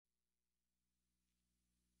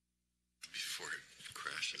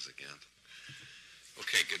crashes again.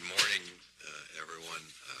 Okay, good morning, everyone.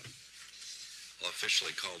 I'll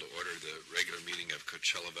officially call to order the regular meeting of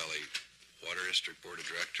Coachella Valley Water District Board of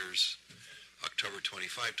Directors, October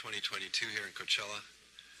 25, 2022 here in Coachella.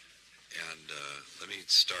 And let me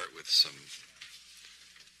start with some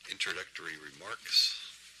introductory remarks.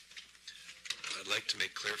 I'd like to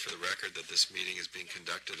make clear for the record that this meeting is being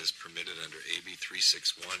conducted as permitted under AB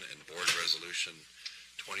 361 and Board Resolution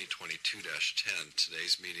 2022-10.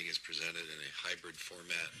 Today's meeting is presented in a hybrid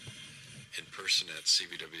format in person at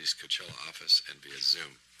CVW's Coachella office and via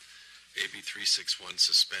Zoom. AB 361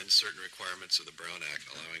 suspends certain requirements of the Brown Act,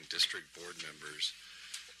 allowing district board members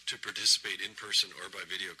to participate in person or by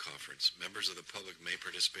video conference. Members of the public may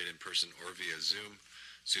participate in person or via Zoom.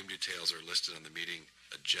 Zoom details are listed on the meeting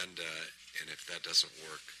agenda, and if that doesn't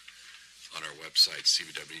work, on our website,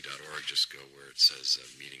 cvw.org, just go where it says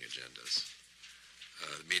meeting agendas.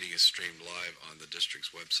 The meeting is streamed live on the district's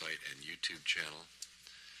website and YouTube channel.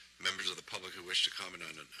 Members of the public who wish to comment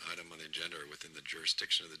on an item on the agenda or within the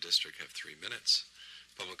jurisdiction of the district have 3 minutes.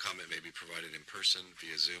 Public comment may be provided in person,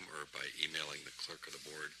 via Zoom, or by emailing the clerk of the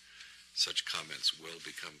board. Such comments will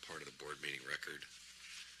become part of the board meeting record.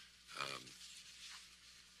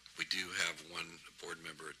 We do have one board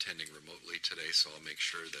member attending remotely today, so I'll make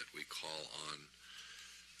sure that we call on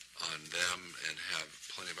them and have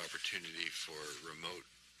plenty of opportunity for remote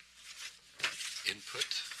input,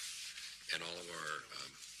 and all of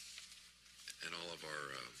our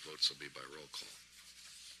votes will be by roll call.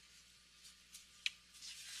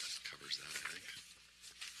 That covers that, I think.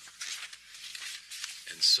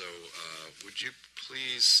 And so, would you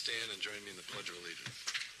please stand and join me in the Pledge of Allegiance?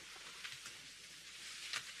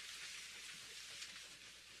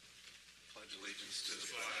 Allegiance to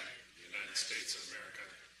the flag of the United States of America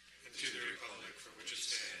and to the republic for which it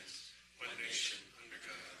stands, one nation, under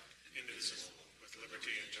God, indivisible, with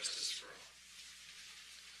liberty and justice for all.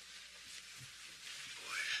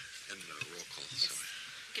 Boy, and roll call. Yes.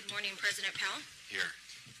 Good morning, President Powell. Here.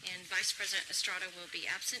 And Vice President Estrada will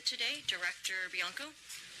be absent today. Director Bianco.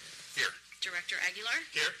 Here. Director Aguilar.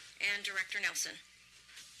 Here. And Director Nelson.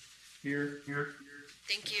 Here.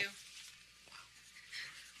 Thank you.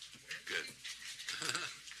 Good.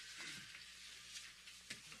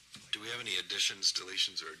 Do we have any additions,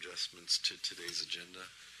 deletions, or adjustments to today's agenda?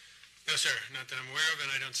 No, sir, not that I'm aware of,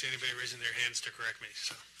 and I don't see anybody raising their hands to correct me,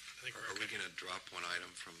 so I think we're okay. Are we going to drop one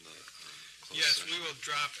item from the closed Yes, session? we will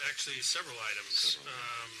drop actually several items.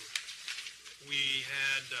 We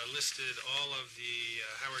had listed all of the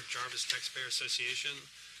Howard Jarvis Taxpayer Association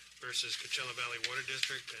versus Coachella Valley Water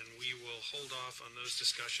District, and we will hold off on those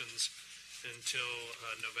discussions until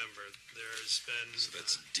November. There's been... So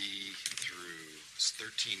that's D through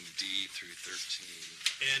 13D through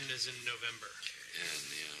 13. N is in November. N,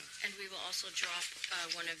 yeah. And we will also drop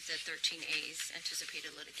one of the 13A's,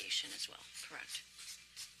 anticipated litigation as well, correct?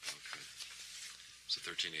 Okay. So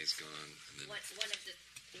 13A is gone, and then...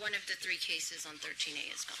 One of the 3 cases on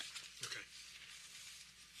 13A is gone. Okay.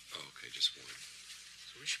 Oh, okay, just one.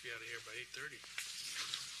 So we should be out of here by 8:30.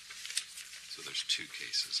 So there's 2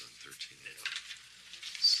 cases on 13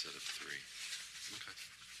 instead of 3. Okay.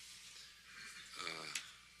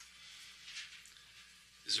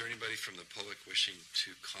 Is there anybody from the public wishing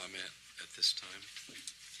to comment at this time?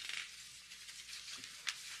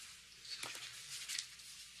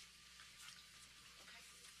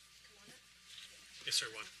 Yes,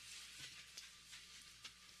 sir, one.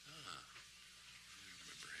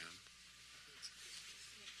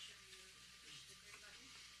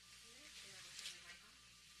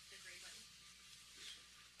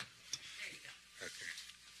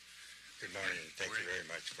 Good morning. Thank you very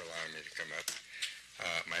much for allowing me to come up.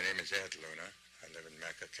 My name is Ed Luna. I live in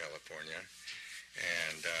Mecca, California.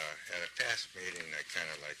 And at a past meeting, I kind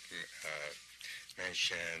of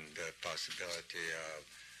mentioned the possibility of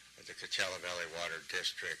the Coachella Valley Water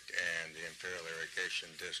District and the Imperial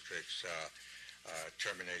Irrigation District's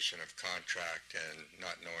termination of contract, and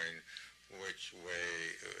not knowing which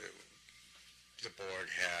way the board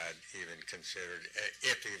had even considered,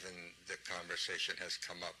 if even the conversation has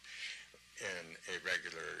come up in a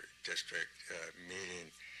regular district meeting.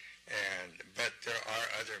 But there are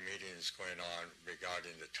other meetings going on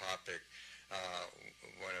regarding the topic.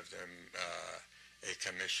 One of them, a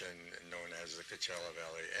commission known as the Coachella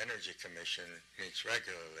Valley Energy Commission, meets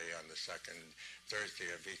regularly on the second Thursday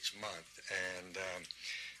of each month. And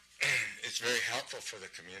it's very helpful for the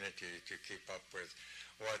community to keep up with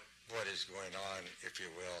what is going on, if you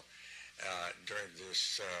will, during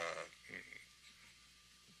this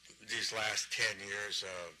these last 10 years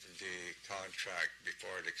of the contract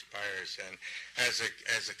before it expires. And as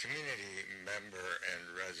a community member and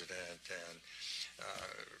resident and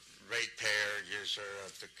ratepayer, user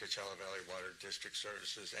of the Coachella Valley Water District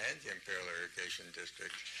services and the Imperial Irrigation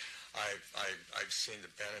District, I've seen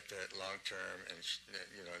the benefit long-term and,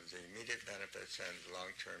 the immediate benefits and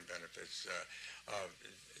long-term benefits of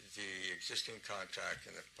the existing contract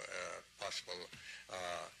and the possible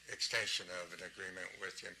extension of an agreement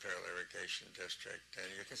with the Imperial Irrigation District. And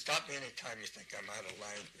you can stop me anytime you think I'm out of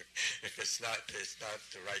line if it's not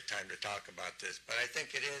the right time to talk about this. But I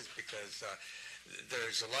think it is because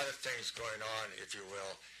there's a lot of things going on, if you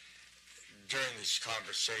will, during these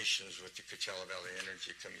conversations with the Coachella Valley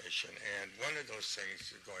Energy Commission. And one of those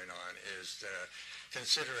things going on is the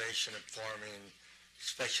consideration of forming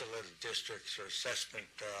special little districts or assessment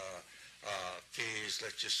fees,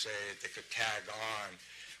 let's just say, that could tag on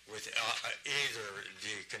with either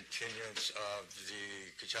the continuance of the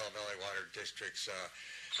Coachella Valley Water District's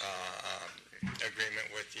agreement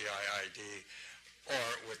with the IID or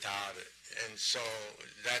without it. And so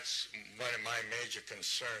that's one of my major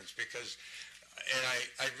concerns because, and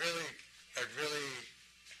I really,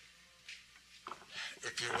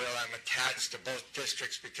 if you will, I'm attached to both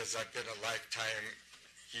districts because I've been a lifetime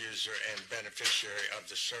user and beneficiary of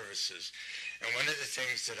the services. And one of the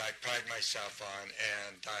things that I pride myself on,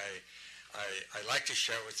 and I like to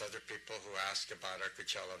share with other people who ask about our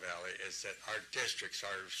Coachella Valley, is that our districts,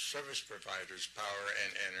 our service providers, power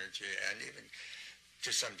and energy, and even to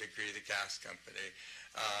some degree the gas company,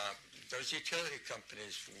 those utility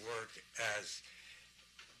companies work as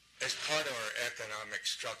part of our economic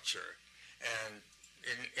structure. And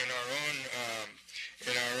in our own,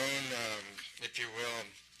 if you will,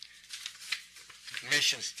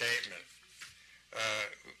 mission statement,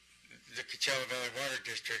 the Coachella Valley Water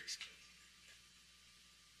District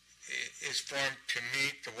is formed to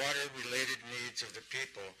meet the water-related needs of the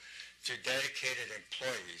people through dedicated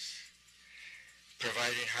employees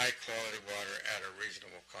providing high-quality water at a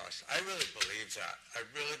reasonable cost. I really believe that. I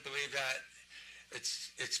really believe that.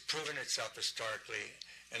 It's proven itself historically,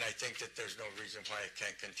 and I think that there's no reason why it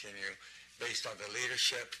can't continue based on the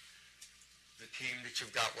leadership, the team that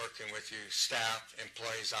you've got working with you, staff,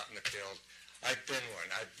 employees out in the field. I've been one.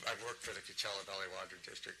 I've worked for the Coachella Valley Water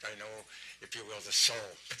District. I know, if you will, the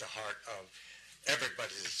soul, the heart of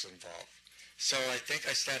everybody that's involved. So I think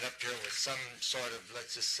I stand up here with some sort of,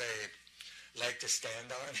 let's just say, leg to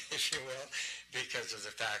stand on, if you will, because of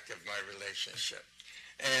the fact of my relationship.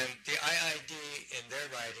 And the IID, in their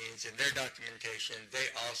writings, in their documentation,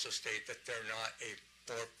 they also state that they're not a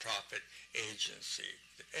for-profit agency,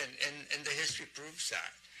 and the history proves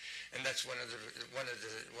that. And that's one of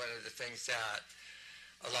the things that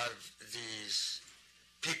a lot of these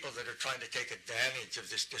people that are trying to take advantage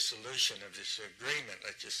of this dissolution of this agreement,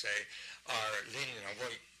 let's just say, are leaning on.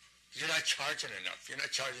 Well, you're not charging enough. You're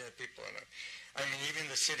not charging the people enough. I mean, even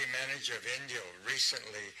the city manager of Indio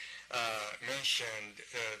recently mentioned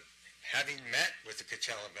having met with the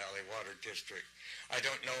Coachella Valley Water District. I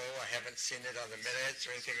don't know, I haven't seen it on the minutes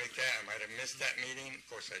or anything like that. I might have missed that meeting. Of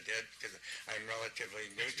course I did, because I'm relatively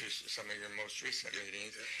new to some of your most recent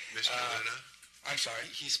meetings. Mr. Luna? I'm sorry?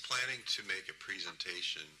 He's planning to make a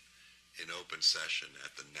presentation in open session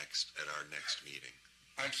at our next meeting.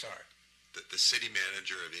 I'm sorry? The city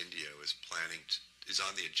manager of Indio is is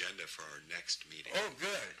on the agenda for our next meeting. Oh,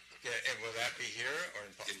 good. Yeah, and will that be here or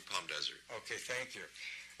in Palm Desert? Okay, thank you.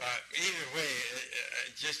 Either way,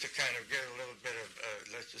 just to kind of get a little bit of,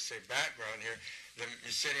 let's just say, background here,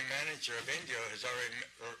 the city manager of Indio has already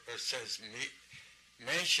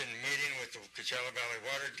mentioned meeting with the Coachella Valley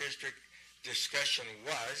Water District. Discussion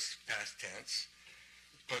was, past tense,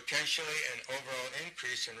 potentially an overall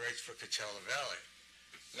increase in rates for Coachella Valley.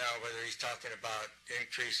 Now, whether he's talking about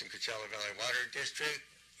increase in Coachella Valley Water District,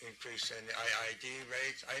 increase in the IID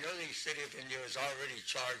rates, I know the city of Indio is already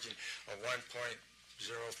charging a 1.05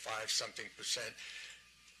 something percent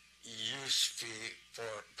use fee per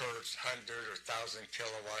 100 or 1,000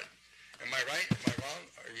 kilowatt. Am I right? Am I wrong?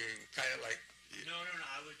 Are you kind of like? No.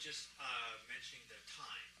 I was just mentioning the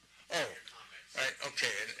time. Oh, Your comments. right.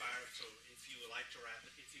 Okay. So if you would like to wrap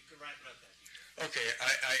it, if you could wrap it up that. Okay.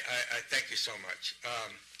 I thank you so much.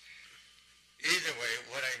 Either way,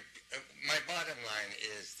 my bottom line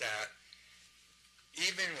is that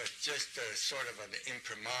even with just a sort of an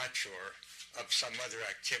imprimatur of some other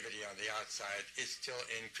activity on the outside, it still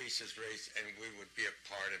increases rates, and we would be a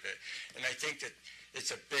part of it. And I think that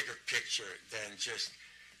it's a bigger picture than just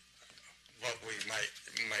what we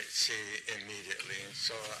might see immediately. And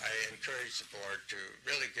so I encourage the board to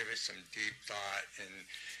really give it some deep thought and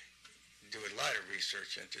do a lot of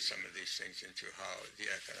research into some of these things, into how the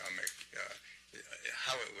economic,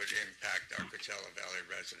 how it would impact our Coachella Valley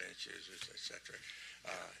residents, users, et cetera,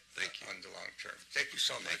 Thank you. on the long term. Thank you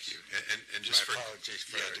so much. Thank you. And just My for, apologies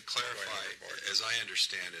for to clarify, going overboard. as I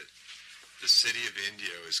understand it, the city of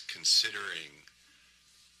Indio is considering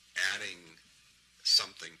adding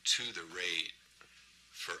something to the rate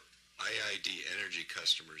for IID energy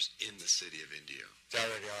customers in the city of Indio. They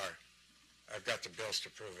already are. I've got the bills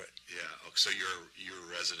to prove it. Yeah, so you're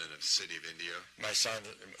a resident of the city of Indio? My son,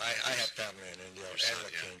 I have family in Indio Your and son,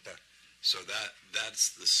 La yeah. Quinta. So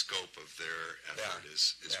that's the scope of their effort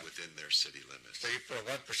is yeah. within their city limits. So you put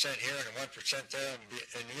 1% here and 1% there,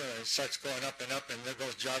 and it starts going up, and there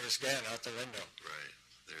goes Jarvis Gan out the window. Right,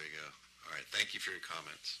 there you go. All right, thank you for your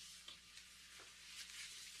comments.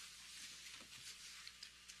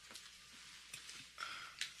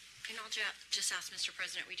 And I'll just ask, Mr.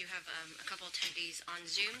 President, we do have a couple attendees on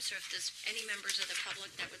Zoom, so if there's any members of the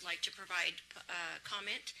public that would like to provide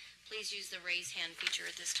comment, please use the raise hand feature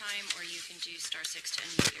at this time, or you can do *6 to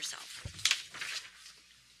unmute yourself.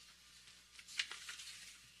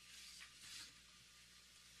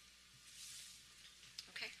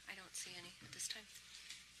 Okay, I don't see any at this time.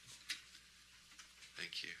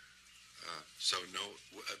 Thank you. So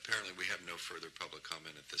apparently we have no further public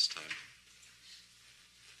comment at this time,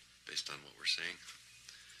 based on what we're seeing.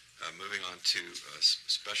 Moving on to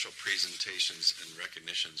special presentations and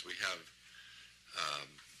recognitions. We have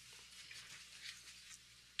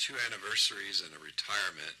 2 anniversaries and a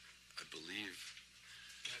retirement. I believe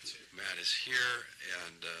Matt is here,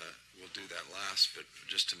 and we'll do that last, but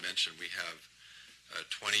just to mention, we have a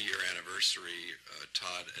 20-year anniversary,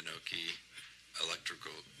 Todd Inoki,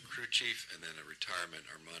 electrical crew chief, and then a retirement,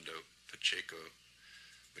 Armando Pacheco,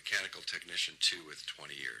 mechanical technician 2 with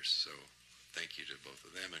 20 years. So thank you to both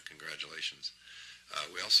of them, and congratulations.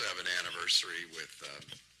 We also have an anniversary with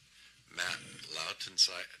Matt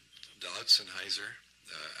Lautzenheiser,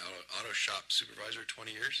 auto shop supervisor,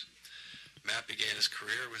 20 years. Matt began his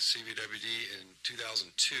career with CVWD in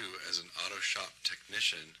 2002 as an auto shop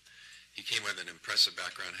technician. He came with an impressive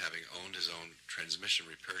background, having owned his own transmission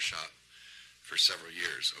repair shop for several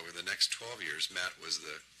years. Over the next 12 years, Matt was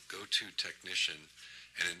the go-to technician,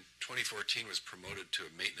 and in 2014 was promoted to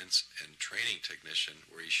a maintenance and training technician,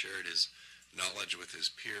 where he shared his knowledge with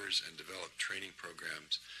his peers and developed training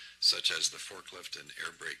programs such as the forklift and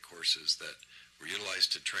air brake courses that were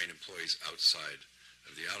utilized to train employees outside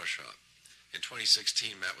of the auto shop. In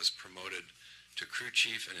 2016, Matt was promoted to crew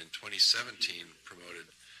chief, and in 2017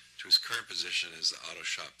 promoted to his current position as the auto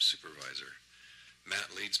shop supervisor.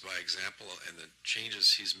 Matt leads by example, and the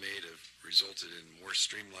changes he's made have resulted in more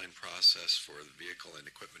streamlined process for the vehicle and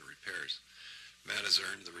equipment repairs. Matt has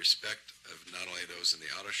earned the respect of not only those in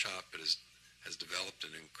the auto shop, but has developed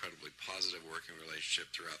an incredibly positive working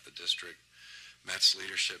relationship throughout the district. Matt's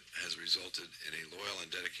leadership has resulted in a loyal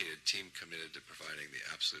and dedicated team committed to providing the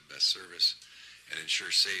absolute best service and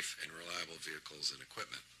ensure safe and reliable vehicles and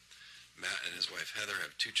equipment. Matt and his wife Heather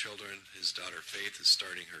have 2 children. His daughter Faith is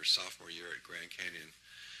starting her sophomore year at Grand Canyon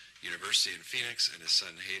University in Phoenix, and his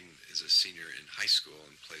son Hayden is a senior in high school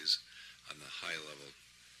and plays on the high-level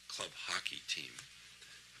club hockey team.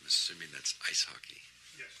 I'm assuming that's ice hockey.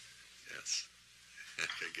 Yes. Yes.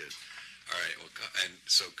 Okay, good. All right, well, and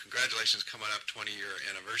so congratulations, coming up, 20-year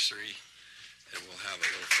anniversary, and we'll have a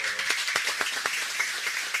little photo.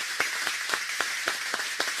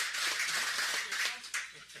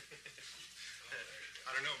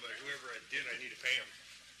 I don't know, but whoever I did, I need to pay him.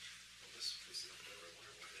 Well, this is the photo. I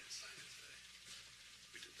wonder why they didn't sign it today.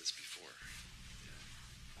 We did this before. Yeah.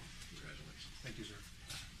 Congratulations. Thank you, sir.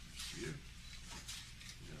 You.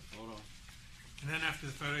 You got a photo. And then after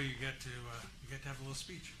the photo, you get to have a little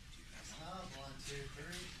speech. 1, 2, 3. 1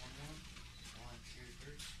 more. 1, 2,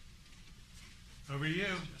 3. Over to you.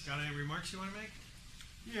 Got any remarks you want to make?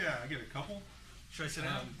 Yeah, I get a couple. Should I sit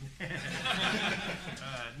down?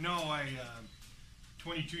 No,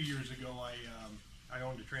 22 years ago, I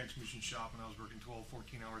owned a transmission shop, and I was working 12,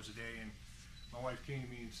 14 hours a day, and my wife came to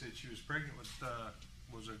me and said she was pregnant with,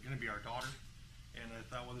 was going to be our daughter, and I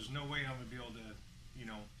thought, well, there's no way I'm going to be able to,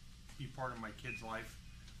 be part of my kid's life,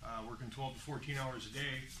 working 12 to 14 hours a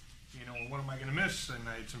day. What am I going to miss? And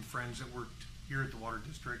I had some friends that worked here at the Water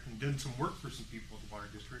District and did some work for some people at the Water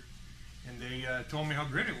District, and they told me how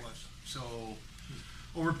great it was. So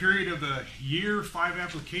over a period of a year, 5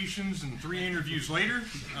 applications, and 3 interviews later,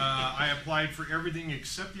 I applied for everything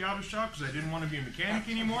except the auto shop because I didn't want to be a mechanic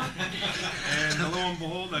anymore. And lo and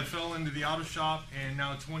behold, I fell into the auto shop, and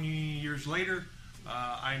now 20 years later,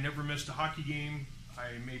 I never missed a hockey game.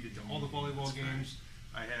 I made it to all the volleyball games.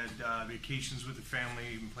 I had vacations with the family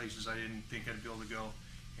in places I didn't think I'd be able to go,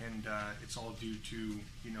 and it's all due to,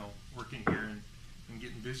 you know, working here and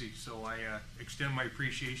getting busy. So I extend my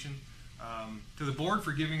appreciation to the board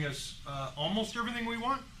for giving us almost everything we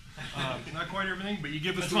want. Not quite everything, but you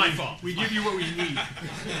give us. That's my fault. We give you what we need,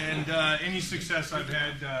 and any success I've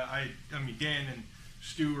had, I mean, Dan and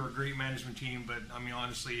Stu are a great management team, but I mean,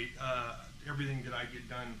 honestly, everything that I get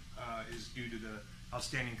done is due to the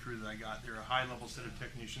outstanding crew that I got. They're a high-level set of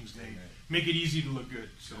technicians. They make it easy to look good.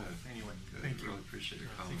 So anyway, thank you. Really appreciate your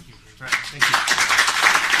comment. All right, thank you.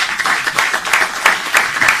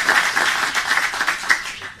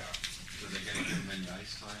 So they're gonna give him any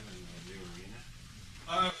ice time in the new arena?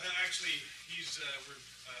 Actually, he's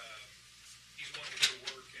wanting to go to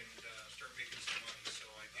work and start making some money. So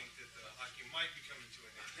I think that the hockey might be coming to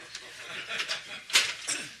an end.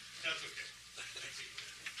 That's okay. Thank you.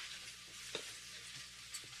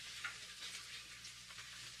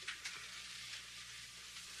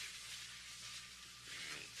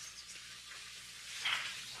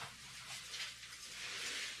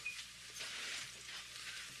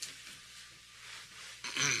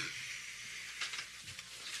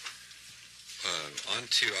 On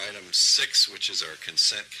to item 6, which is our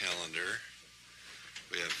consent calendar.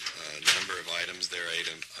 We have a number of items there,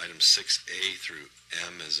 item 6A through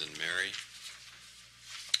M as in Mary.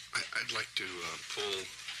 I'd like to pull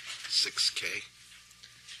 6K.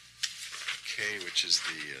 K, which is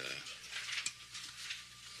the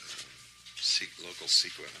local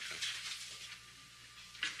CEQA. Okay.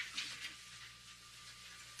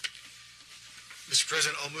 Mr.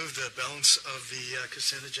 President, I'll move the balance of the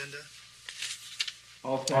consent agenda.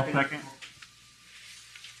 I'll second. Okay,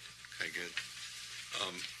 good.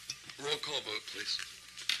 Roll call vote, please.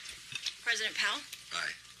 President Powell, Aye.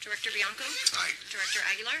 Director Bianco, Aye. Director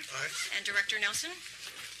Aguilar, Aye. and Director Nelson.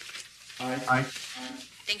 Aye.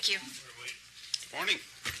 Thank you. Morning.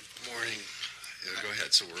 Morning. Yeah, go ahead.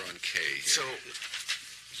 So we're on K here. So,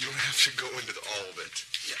 you don't have to go into all of it.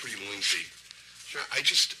 It's pretty lengthy. I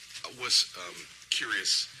just was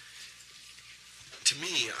curious. To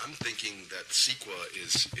me, I'm thinking that CEQA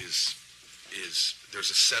is there's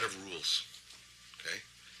a set of rules, okay,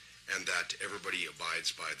 and that everybody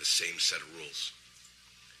abides by the same set of rules,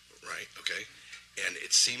 right? Okay, and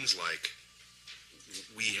it seems like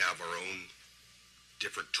we have our own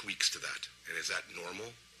different tweaks to that, and is that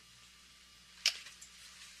normal?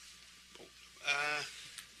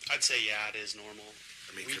 I'd say, yeah, it is normal.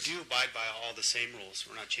 I mean, We do abide by all the same rules.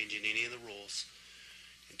 We're not changing any of the rules.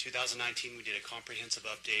 In 2019, we did a comprehensive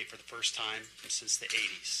update for the first time since the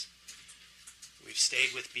 80s. We've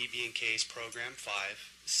stayed with BB&K's Program 5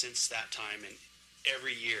 since that time, and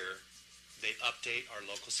every year they update our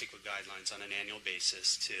local CEQA guidelines on an annual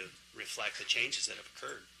basis to reflect the changes that have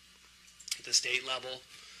occurred at the state level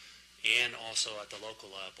and also at the local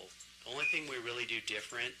level. The only thing we really do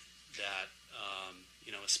different that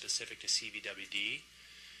is specific to CVWD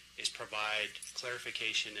is provide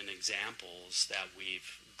clarification and examples that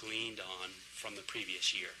we've gleaned on from the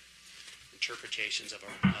previous year. Interpretations of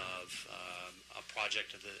a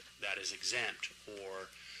project that is exempt, or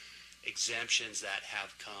exemptions that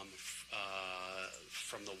have come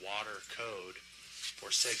from the water code for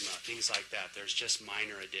SGMA, things like that. There's just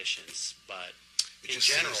minor additions, but It just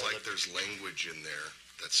seems like there's language in there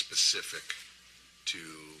that's specific to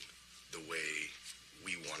the way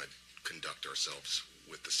we want to conduct ourselves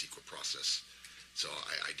with the CEQA process. So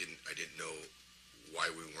I didn't know why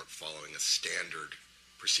we weren't following a standard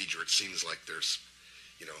procedure. It seems like there's,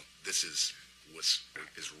 this was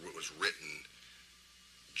written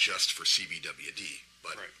just for CVWD,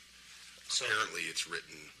 but Right. So apparently it's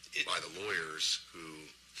written by the lawyers who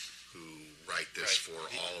write this Right.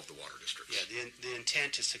 for all of the water districts. yeah, the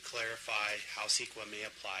intent is to clarify how CEQA may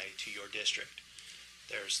apply to your district.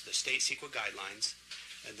 There's the state CEQA guidelines,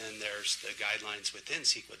 and then there's the guidelines within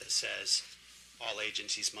CEQA that says all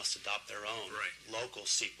agencies must adopt their own Right. local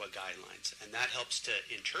CEQA guidelines. And that helps to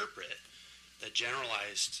interpret the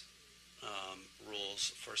generalized rules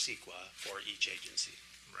for CEQA for each agency.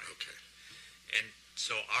 Right. Okay. And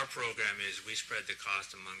so our program is we spread the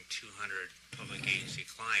cost among 200 public agency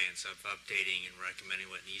clients of updating and recommending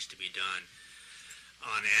what needs to be done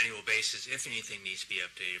on an annual basis, if anything needs to be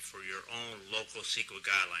updated for your own local CEQA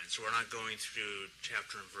guidelines. So we're not going through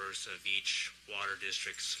chapter and verse of each water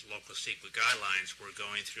district's local CEQA guidelines. We're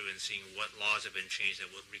going through and seeing what laws have been changed that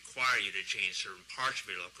would require you to change certain parts of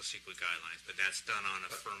your local CEQA guidelines, but that's done on a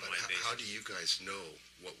But firm-wide basis. how do you guys know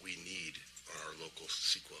what we need on our local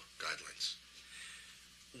CEQA guidelines?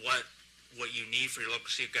 What you need for your local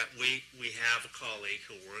CEQA, we have a colleague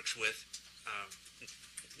who works with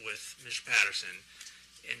Mr. Patterson,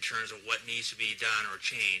 in terms of what needs to be done or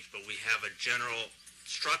changed, but we have a general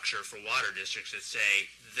structure for water districts that say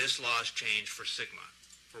this law is changed for Sigma.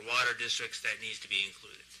 For water districts, that needs to be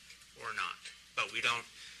included or not. But we don't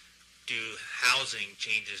do housing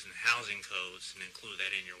changes in housing codes and include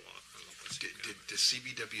that in your law. Does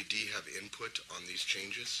CBWD have input on these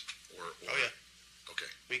changes? Oh, yeah. Okay,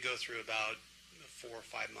 We go through about a 4 or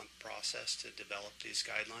 5 month process to develop these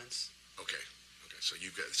guidelines. okay. So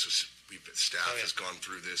you guys, staff Oh, yeah. has gone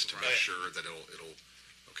through this to Oh, make yeah. sure that it'll,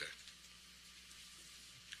 okay.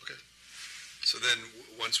 Okay. So then,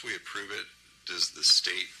 once we approve it, does the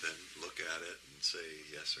state then look at it and say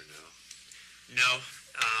yes or no? No,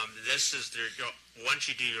 this is once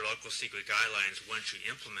you do your local secret guidelines, once you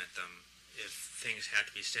implement them, if things have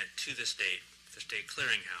to be sent to the state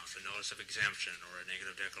clearinghouse, a notice of exemption or a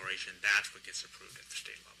negative declaration, that's what gets approved at the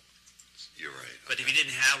state level. You're right. But if you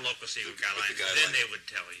didn't have local secret But the guidelines, then they would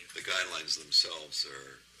tell you. The guidelines themselves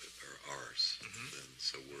are ours. Then,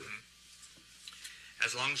 so we're,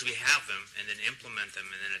 As long as we have them and then implement them,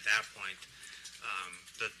 and then at that point,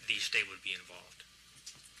 the state would be involved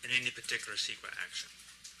in any particular secret action.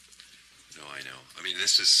 no, I know. I mean,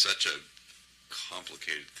 this is such a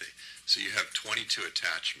complicated thing. So you have 22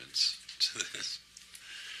 attachments to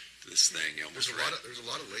this thing. You almost There's a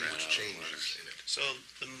lot of ran language out of changes letters. in it. So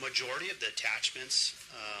the majority of the attachments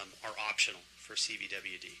are optional for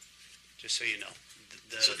CBWD, just so you know.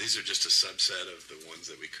 So these are just a subset of the ones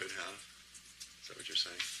that we could have? Is that what you're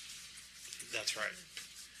saying? That's right.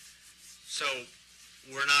 So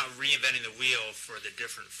we're not reinventing the wheel for the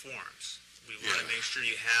different forms. We want to Yeah. make sure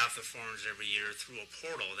you have the forms every year through a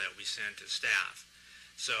portal that we send to staff.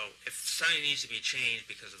 So if something needs to be changed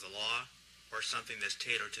because of the law or something that's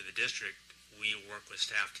tailored to the district, we work with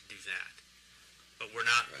staff to do that. But we're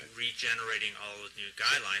not Right. regenerating all those new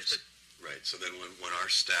guidelines, but Right, so then when our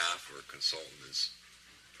staff or consultant is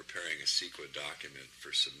preparing a CEQA document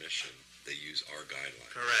for submission, they use our guidelines.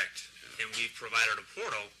 correct. And we provided a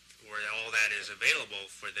portal where all that is available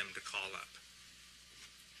for them to call up.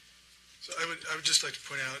 So I would just like to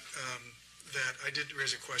point out that I did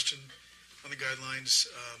raise a question on the guidelines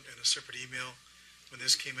in a separate email when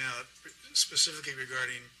this came out, specifically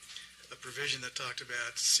regarding a provision that talked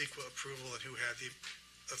about CEQA approval and who had the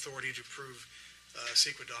authority to approve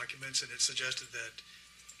CEQA documents, and it suggested that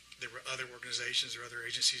there were other organizations or other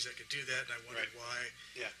agencies that could do that, and I wondered Right. why.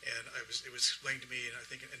 Yeah. And it was explained to me, and I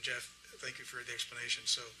think, and Jeff, thank you for the explanation.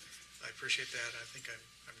 So I appreciate that. I think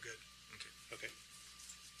I'm good. Okay.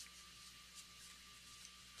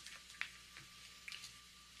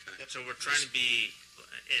 So we're trying to be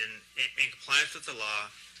in compliance with the law,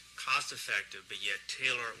 cost effective, but yet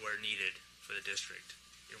tailor it where needed for the district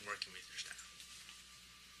in working with your staff.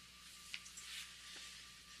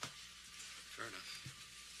 Fair enough.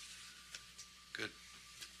 Good.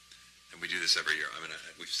 And we do this every year. I mean,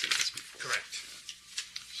 we've seen this before. Correct.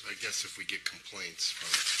 So I guess if we get complaints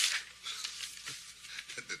from,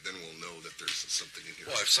 then we'll know that there's something in here.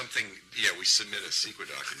 Well, if something, we submit a CEQA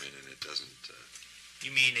document and it doesn't, You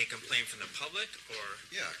mean a complaint from the public, or?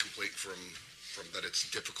 Yeah, a complaint from that it's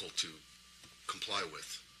difficult to comply with.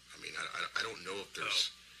 I mean, I don't know if there's.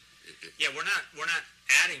 Yeah, we're not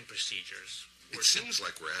adding procedures. It seems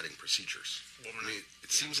like we're adding procedures. Well, I mean, it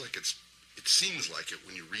seems like it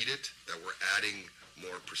when you read it that we're adding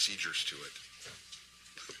more procedures to it.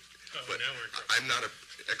 But now we're in trouble. I'm not an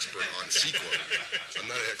expert on CEQA. I'm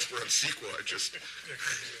not an expert on CEQA.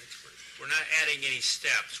 We're not adding any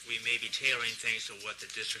steps. We may be tailoring things to what the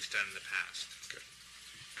district's done in the past.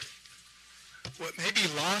 What may be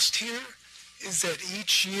lost here is that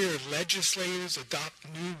each year legislators adopt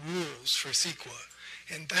new rules for CEQA,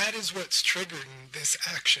 and that is what's triggering this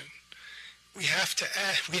action. We have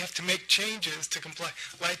to make changes to comply,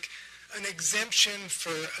 like an exemption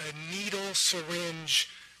for a needle syringe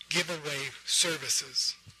giveaway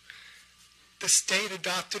services. The state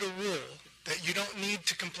adopted a rule that you don't need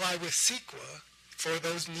to comply with CEQA for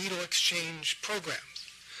those needle exchange programs.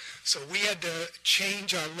 So we had to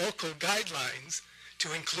change our local guidelines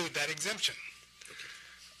to include that exemption.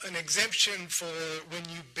 An exemption for when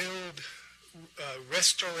you build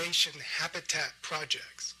restoration habitat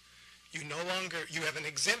projects. You have an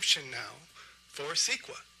exemption now for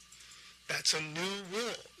CEQA. That's a new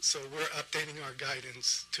rule, so we're updating our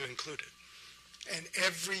guidance to include it. And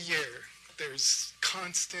every year, there's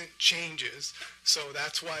constant changes, so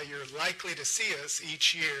that's why you're likely to see us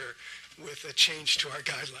each year with a change to our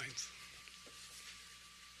guidelines.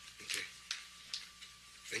 Okay.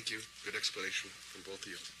 Thank you. Good explanation from both of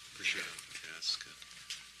you. Appreciate it. yeah, that's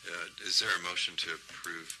good. Is there a motion to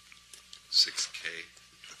approve 6K?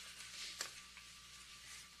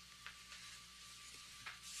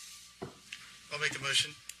 I'll make the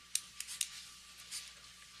motion.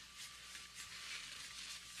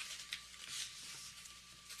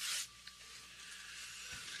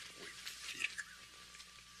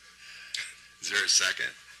 Is there a second?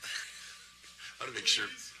 I want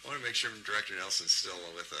to make sure Director Nelson's still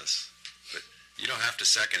with us. But you don't have to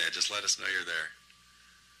second it. Just let us know you're there.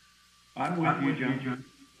 I'm with you, John.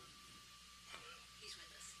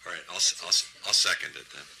 All right, I'll second it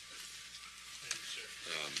then.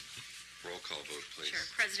 Roll call vote, please. Sure.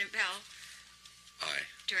 President Bell, Aye.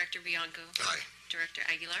 Director Bianco, Aye. Director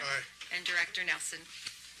Aguilar, Aye. and Director Nelson.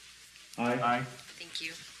 Aye. Thank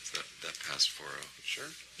you. So that passed 4-0. Sure.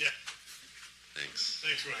 Yeah, Thanks,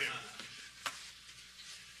 Thanks. William.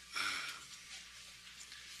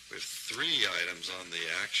 We have 3 items on the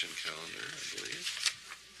action calendar, I believe.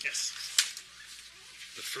 Yes.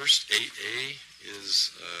 The first 8A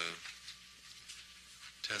is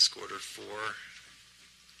task order 4.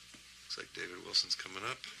 Looks like David Wilson's coming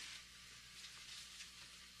up.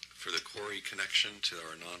 For the quarry connection to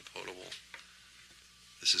our non-potable.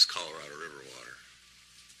 This is Colorado River water.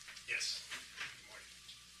 Yes.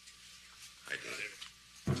 Hi, David.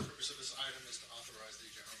 The purpose of this item is to authorize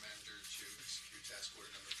the general manager to execute task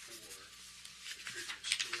order number 4 with Krieger and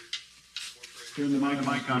Stewart Incorporated. Turn the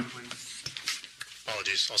mic on, please.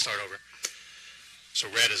 Apologies, I'll start over.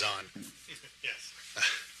 So red is on. Yes.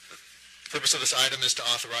 Purpose of this item is to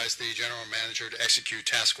authorize the general manager to execute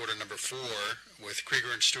task order number 4 with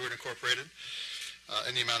Krieger and Stewart Incorporated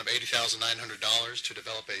in the amount of $80,900 to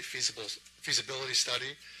develop a feasibility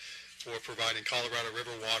study for providing Colorado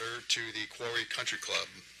River water to the Quarry Country Club.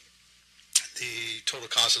 The total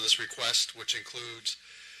cost of this request, which includes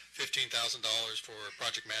 $15,000 for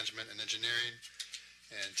project management and engineering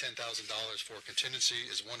and $10,000 for contingency,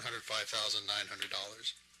 is $105,900.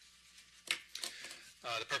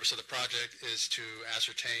 The purpose of the project is to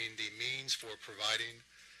ascertain the means for providing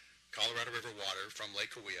Colorado River water from Lake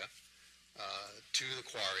Cahuilla to the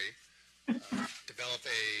quarry, develop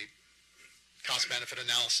a cost-benefit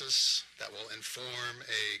analysis that will inform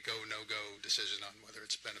a go, no-go decision on whether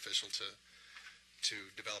it's beneficial to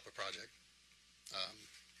develop a project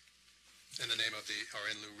in the name of our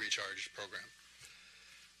in lieu recharge program.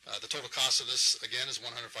 The total cost of this, again, is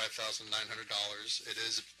 $105,900. It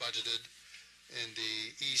is budgeted in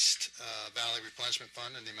the East Valley Replenishment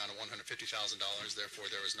Fund in the amount of $150,000. Therefore,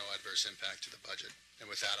 there is no adverse impact to the budget. And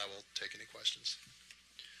with that, I will take any questions.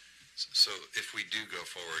 So if we do go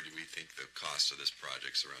forward, we think the cost of this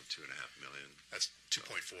project's around $2.5 million. That's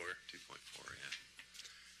 2.4. 2.4, yeah.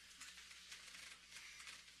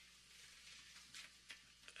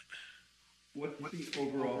 What's the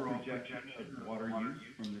overall projection of water use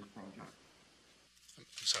from this project?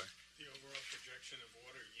 I'm sorry. The overall projection of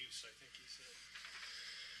water use, I think he said.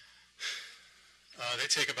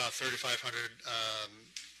 They take about 3,500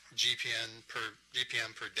 GPM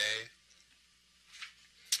per day,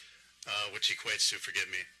 which equates to,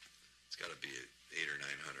 forgive me. It's got to be 800 or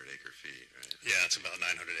 900 acre feet, right? Yeah, it's about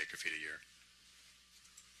 900 acre feet a year.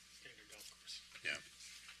 Standard golf course. Yeah.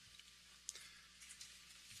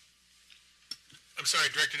 I'm sorry,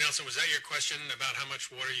 Director Nelson, was that your question about how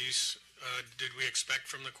much water use did we expect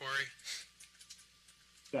from the quarry?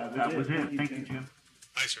 That was it. Thank you, Jim.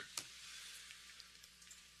 Aye, sir.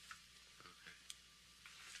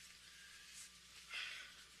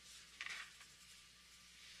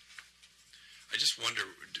 I just wonder,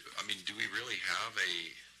 do we really have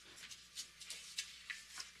a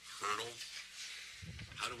hurdle?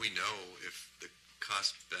 How do we know if the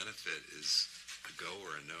cost benefit is a go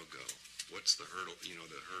or a no-go? What's the hurdle, the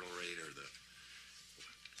hurdle rate or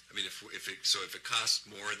if it costs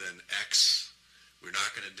more than X, we're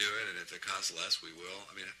not going to do it, and if it costs less, we will?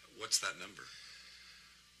 What's that number?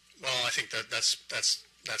 Well, I think that's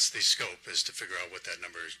the scope, is to figure out what that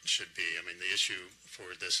number should be. The issue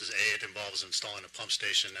for this is, A, it involves installing a pump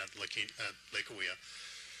station at Lake Cahuilla.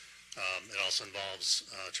 It also involves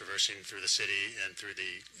traversing through the city and through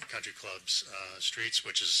the country club's streets,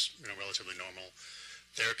 which is relatively normal.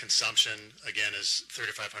 Their consumption, again, is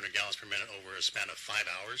 3,500 gallons per minute over a span of 5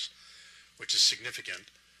 hours, which is significant.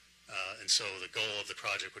 And so the goal of the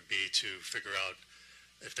project would be to figure out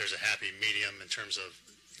if there's a happy medium in terms of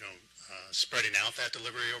spreading out that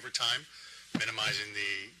delivery over time, minimizing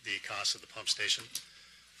the cost of the pump station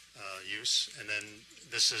use. And then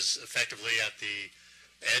this is effectively at the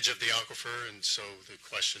edge of the aquifer, and so the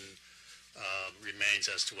question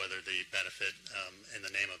remains as to whether the benefit in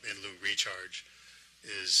the name of in lieu recharge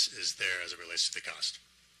is there as it relates to the cost.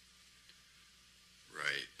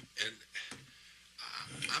 Right. And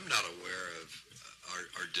I'm not aware of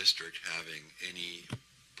our district having any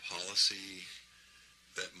policy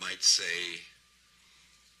that might say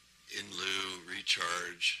in lieu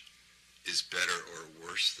recharge is better or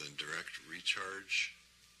worse than direct recharge?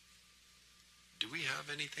 Do we have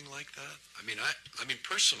anything like that? I mean,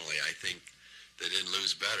 personally, I think that in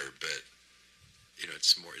lieu's better, but, you know, it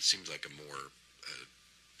seems like a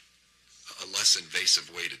less invasive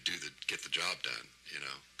way to get the job done, you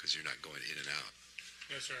know, because you're not going in and out.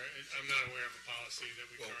 Yes, sir. I'm not aware of a policy that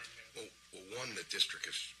we currently have. Well, one, the district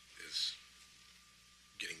is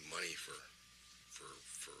getting money for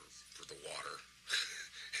the water.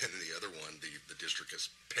 And the other one, the district is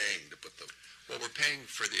paying to put the... Well, we're paying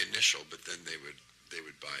for the initial, but then they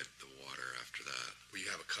would buy the water after that. Well, you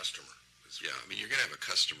have a customer. Yeah, I mean, you're going to have a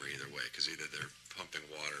customer either way, because either they're pumping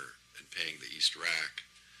water and paying the East Rack,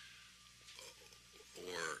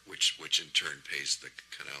 or which in turn pays the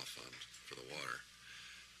canal fund for the water,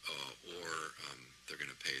 or they're going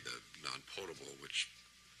to pay the non-potable, which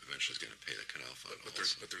eventually is going to pay the canal fund. But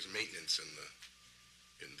there's maintenance in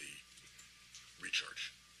the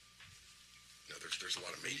recharge. No, there's a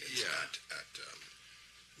lot of maintenance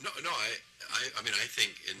No, I mean, I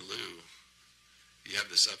think in lieu, you have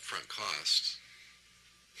this upfront cost,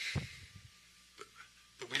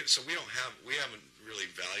 but we haven't really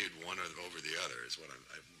valued one over the other, is what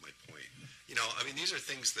my point. You know, I mean, these are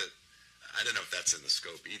things that, I don't know if that's in the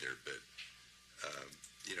scope either, but,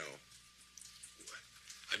 you know,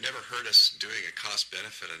 I've never heard us doing a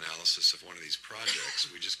cost-benefit analysis of one of these projects.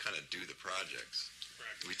 We just kind of do the projects.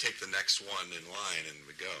 Correct. We take the next one in line and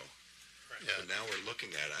we go. Correct. But now we're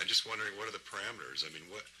looking at it. I'm just wondering, what are the parameters? I mean,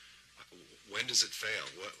 when does it fail?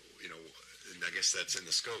 You know, and I guess that's in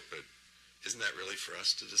the scope, but isn't that really for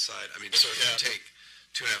us to decide? I mean, so if you take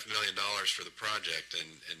 $2.5 million for the project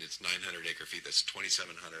and it's 900 acre feet, that's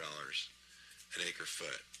 $2,700 an acre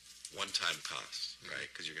foot, one-time cost, right?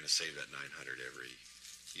 Because you're going to save that 900 every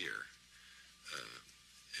year,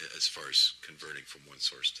 as far as converting from one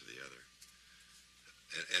source to the other.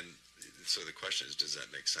 And so the question is, does that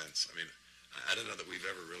make sense? I mean, I don't know that we've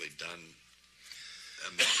ever really done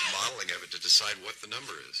a modeling of it to decide what the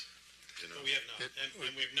number is. You know? We have not, and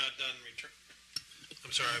we have not done return.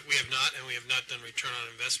 I'm sorry, we have not, and we have not done return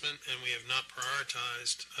on investment, and we have not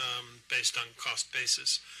prioritized based on cost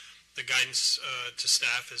basis. The guidance to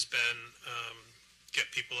staff has been get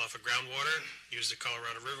people off of groundwater, use the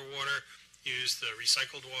Colorado River water, use the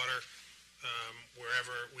recycled water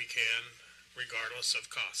wherever we can, regardless of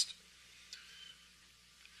cost.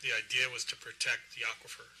 The idea was to protect the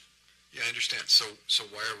aquifer. Yeah, I understand. So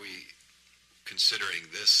why are we considering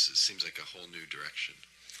this? It seems like a whole new direction.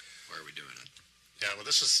 Why are we doing it? Yeah, well,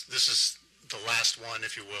 this is the last one,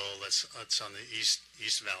 if you will, that's on the East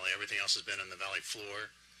Valley. Everything else has been in the valley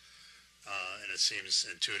floor. And it seems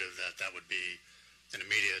intuitive that would be an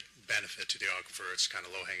immediate benefit to the aquifer. It's kind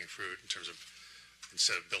of low-hanging fruit in terms of,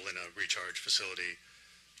 instead of building a recharge facility,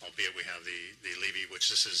 albeit we have the Levy, which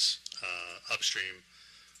this is upstream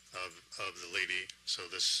of the Levy. So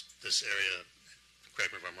this area,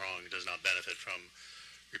 correct me if I'm wrong, does not benefit from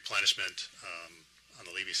replenishment on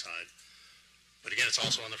the Levy side. But again, it's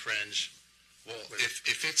also on the fringe. Well,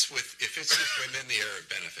 if it's within the area of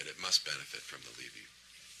benefit, it must benefit from the Levy.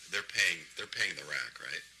 They're paying the rack,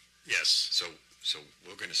 right? Yes. So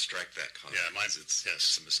we're going to strike that comment. Yeah, it's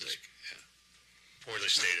a mistake. Yeah. Poorly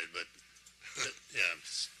stated, but yeah.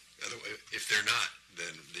 If they're not,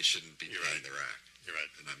 then they shouldn't be paying the rack. You're right.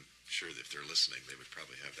 And I'm sure that if they're listening, they would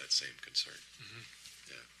probably have that same concern. Mm-hmm.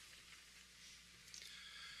 Yeah.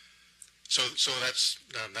 So that's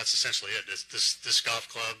essentially it. This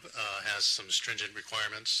golf club has some stringent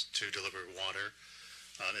requirements to deliver water.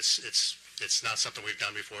 It's not something we've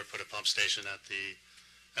done before. Put a pump station at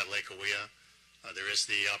Lake Hawea. There is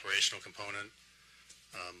the operational component.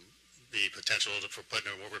 The potential for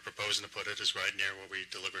putting it where we're proposing to put it is right near where we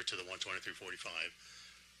deliver to the 12345.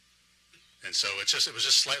 And so it was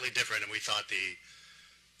just slightly different, and we thought the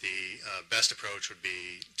best approach would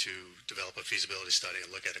be to develop a feasibility study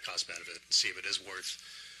and look at a cost benefit and see if it is worth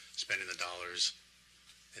spending the dollars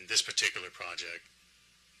in this particular project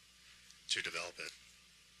to develop it.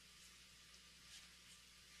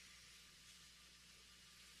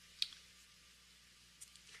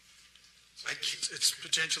 It's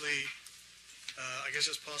potentially, I guess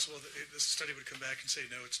it's possible that this study would come back and say,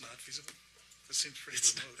 no, it's not feasible. That seems pretty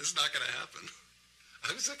remote. It's not going to happen.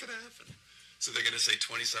 How is that going to happen? So they're going to say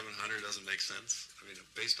 2,700 doesn't make sense? I mean,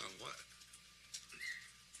 based on what?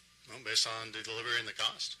 Well, based on the delivery and the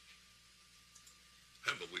cost.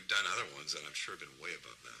 Yeah, but we've done other ones that I'm sure have been way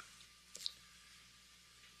above that.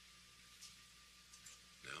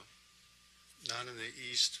 No? Not in the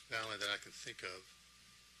East Valley that I can think of.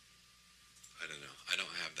 I don't know. I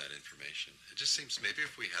don't have that information. It just seems maybe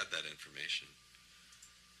if we had that information.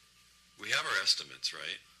 we have our estimates,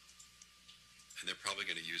 right? And they're probably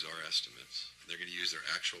gonna use our estimates. They're gonna use their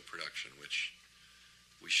actual production, which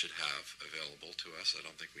we should have available to us. I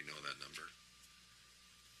don't think we know that number.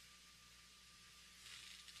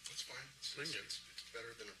 That's fine. It's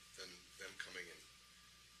better than them coming and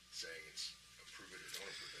saying it's approve it or don't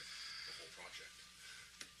approve it, the whole project.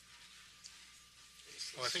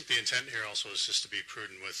 Well, I think the intent here also is just to be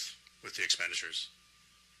prudent with the expenditures.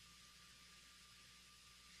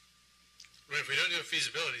 Well, if we don't do a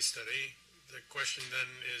feasibility study, the question then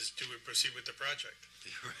is, do we proceed with the project?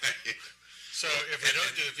 Right. So if we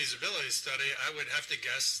don't do the feasibility study, I would have to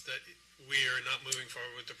guess that we are not moving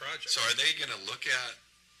forward with the project. So are they gonna look at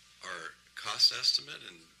our cost estimate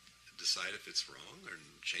and decide if it's wrong or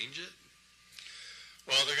change it?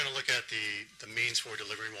 Well, they're going to look at the means for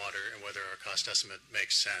delivering water and whether our cost estimate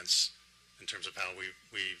makes sense in terms of how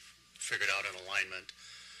we've figured out an alignment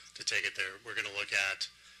to take it there. We're going to look at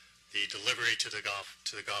the delivery to the golf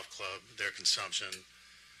club, their consumption,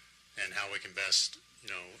 and how we can best,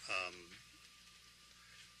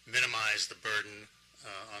 minimize the burden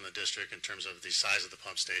on the district in terms of the size of the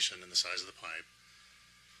pump station and the size of the pipe.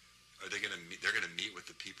 Are they gonna meet, they're gonna meet with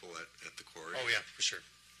the people at the quarry? Oh, yeah, for sure.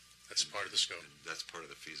 That's part of the scope. And that's part of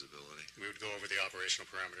the feasibility. We would go over the operational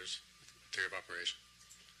parameters, theory of operation.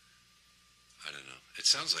 I don't know. It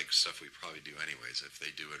sounds like stuff we probably do anyways, if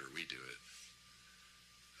they do it or we do it.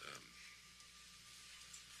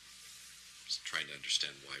 Just trying to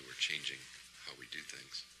understand why we're changing how we do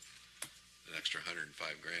things. An extra $105,000.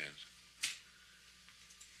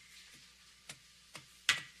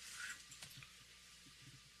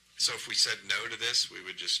 So if we said no to this, we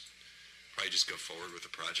would probably just go forward with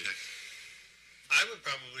the project? I would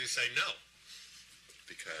probably say no,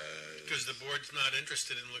 Because because the board's not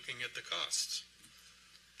interested in looking at the costs.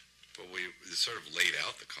 But we sort of laid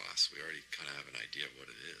out the costs. We already kind of have an idea of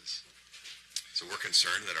what it is. So we're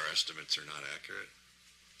concerned that our estimates are not accurate?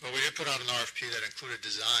 Well, we did put out an RFP that included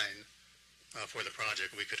design for the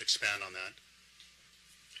project. We could expand on that.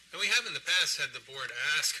 And we have in the past had the board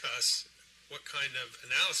ask us, what kind of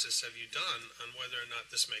analysis have you done on whether or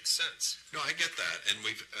not this makes sense? No, I get that. And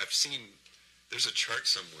I've seen, there's a chart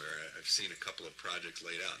somewhere. I've seen a couple of projects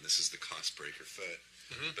laid out, and this is the cost per acre foot.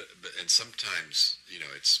 Mhm. And sometimes,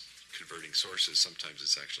 it's converting sources. Sometimes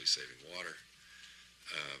it's actually saving water.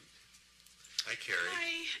 Hi, Carrie.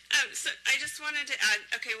 Hi. So I just wanted to add,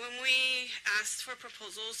 okay, when we asked for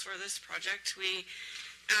proposals for this project, we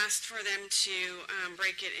asked for them to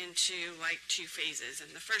break it into like two phases.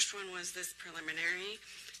 And the first one was this preliminary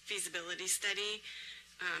feasibility study,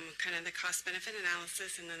 kind of the cost benefit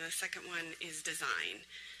analysis, and then the second one is design.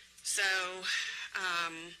 So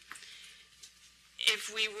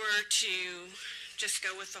if we were to just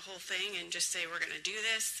go with the whole thing and just say we're going to do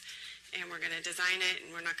this and we're going to design it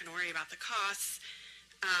and we're not going to worry about the costs,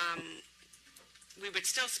 we would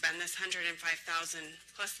still spend this $105,000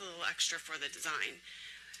 plus a little extra for the design.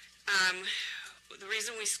 The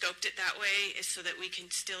reason we scoped it that way is so that we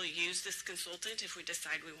can still use this consultant if we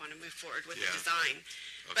decide we want to move forward with the design.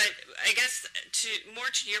 Okay. But I guess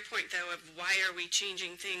more to your point though of why are we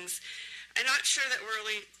changing things, I'm not sure that we're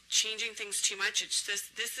really changing things too much. It's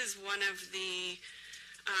just this is one of the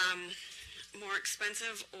more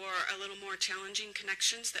expensive or a little more challenging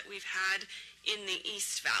connections that we've had in the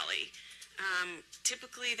East Valley.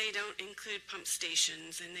 Typically they don't include pump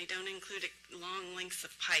stations and they don't include long lengths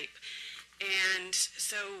of pipe. And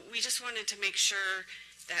so we just wanted to make sure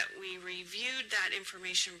that we reviewed that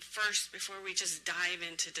information first before we just dive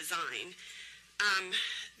into design.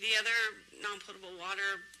 The other non-potable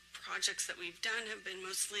water projects that we've done have been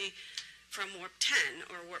mostly from Warp 10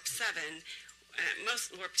 or Warp 7,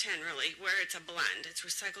 most Warp 10 really, where it's a blend. It's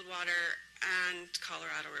recycled water and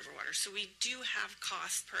Colorado River water. So we do have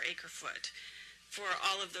cost per acre foot for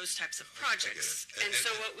all of those types of projects. And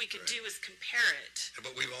so what we could do is compare it.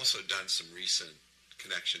 But we've also done some recent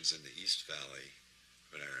connections in the East Valley,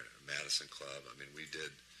 in our Madison Club. I mean, we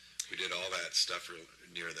did all that stuff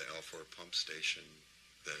near the L4 pump station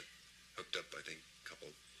that hooked up, I think, a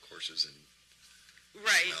couple courses in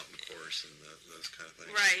mountain course and those kind of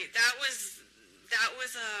things. Right. That was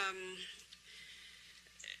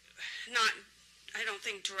not, I don't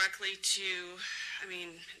think directly to, I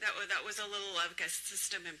mean, that was a little like a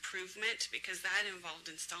system improvement because that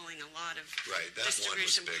involved installing a lot of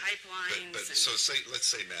distribution pipelines. But so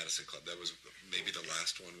let's say Madison Club, that was maybe the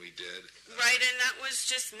last one we did. Right, and that was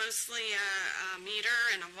just mostly a meter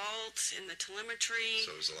and a vault and the telemetry.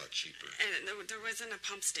 So it was a lot cheaper. And there wasn't a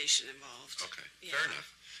pump station involved. Okay, fair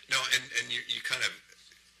enough. No, and you kind of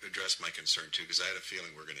addressed my concern too, because I had a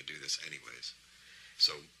feeling we're going to do this anyways.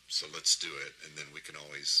 So let's do it, and then we can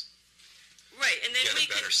always Right, and then get we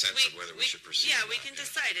a better can, sense of whether we should proceed. Yeah, or we not, can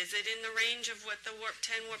decide, is it in the range of what the Warp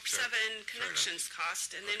 10, Warp Sure, 7 fair connections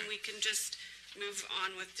cost? And then Okay. we can just move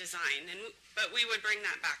on with design, but we would bring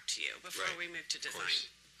that back to you before Right, we move to Of design. course,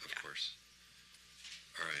 of Yeah. course.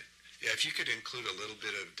 All right. Yeah, if you could include a little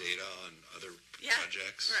bit of data on other Yeah,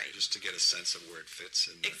 projects, right. just to get a sense of where it fits,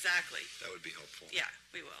 and Exactly, that would be helpful. yeah,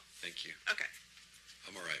 we will. Thank you. Okay.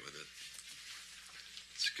 I'm all right with it.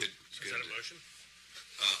 It's good. Is good. that a motion?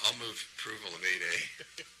 I'll move approval of 8A.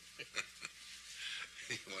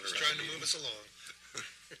 Just trying to move us along.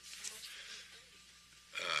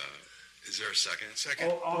 Is there a second?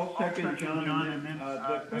 Second. I'll second John, and then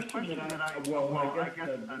the question that I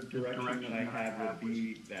guess the direction that I have would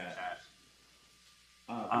be that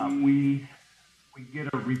we get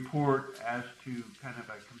a report as to kind of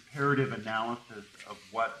a comparative analysis of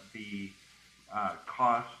what the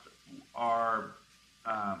costs are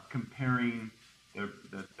comparing the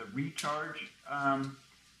recharge, kind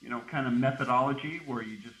of methodology where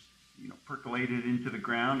you just, percolate it into the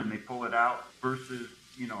ground and they pull it out versus,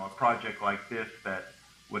 a project like this that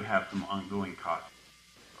would have some ongoing costs.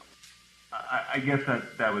 I guess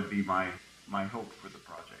that would be my hope for the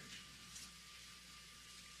project.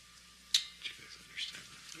 Do you guys understand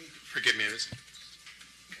that? Forgive me, is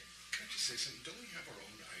Can I just say something? Don't we have our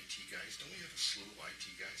own IT guys? Don't we have a slew of IT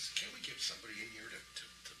guys? Can't we get somebody in here to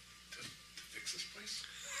fix this place?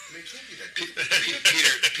 I mean, it can't be that difficult.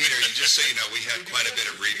 Peter, just so you know, we have quite a bit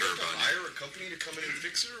of reverb on Hire here. a company to come in and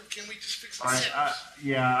fix it, or can we just fix it?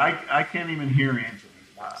 I can't even hear Anthony.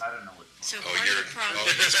 I don't know what. So Oh, part of the problem,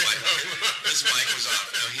 his mic was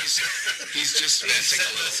off. No, he's just venting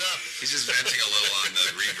a little. He's just venting a little on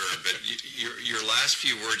the reverb, but your last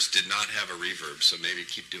few words did not have a reverb, so maybe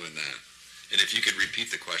keep doing that. And if you could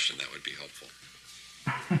repeat the question, that would be helpful.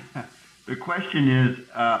 The question is,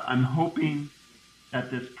 I'm hoping that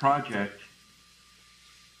this project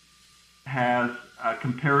has a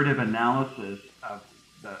comparative analysis of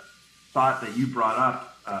the thought that you brought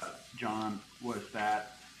up, John, was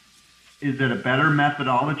that, is it a better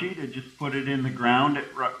methodology to just put it in the ground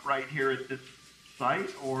right here at this site,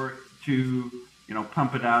 or to,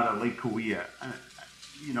 pump it out of Lake Cahuilla?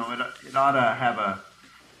 It ought to have a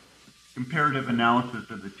comparative analysis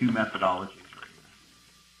of the two methodologies.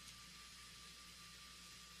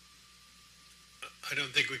 I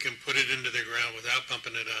don't think we can put it into the ground without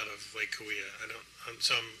pumping it out of Lake Cahuilla.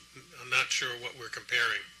 I'm not sure what we're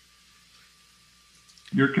comparing.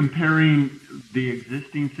 You're comparing the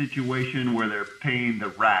existing situation where they're paying the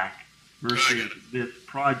rack versus this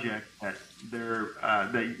project that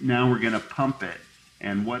that now we're going to pump it,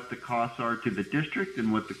 and what the costs are to the district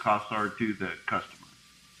and what the costs are to the customer.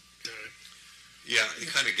 Yeah, and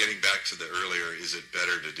kind of getting back to the earlier, is it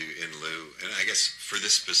better to do in lieu? And I guess for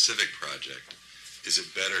this specific project, is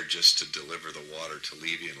it better just to deliver the water to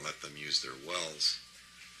Levy and let them use their wells,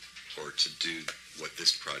 or to do what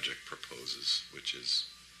this project proposes, which is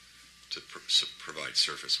to provide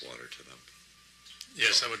surface water to them?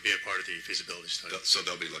 Yes, that would be a part of the feasibility study. So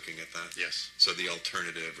they'll be looking at that? Yes. So the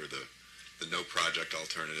alternative, or the no project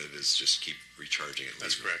alternative, is just keep recharging it.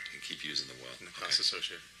 That's correct. And keep using the well. And the costs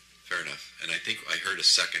associated. Fair enough. And I think I heard a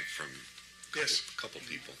second from a couple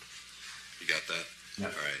people. You got that?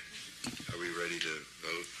 Yes. All right. Are we ready to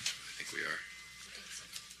vote? I think we are.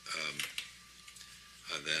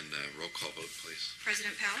 Then roll call vote, please.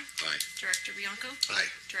 President Powell, Aye. Director Bianco, Aye.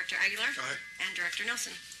 Director Aguilar, Aye. and Director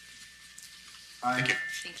Nelson. Thank you.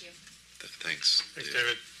 Thank you. Thanks. Thanks,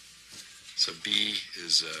 David. So B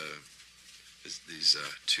is these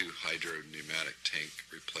two hydro pneumatic tank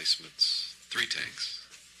replacements, 3 tanks.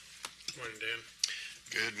 Morning, Dan.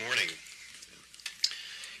 Good morning.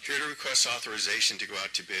 Here to request authorization to go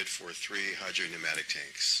out to bid for 3 hydro pneumatic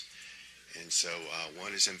tanks. And so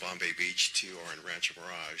one is in Bombay Beach, 2 are in Rancho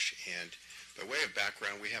Mirage. And by way of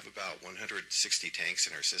background, we have about 160 tanks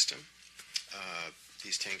in our system.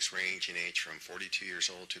 These tanks range in age from 42 years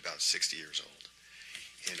old to about 60 years old.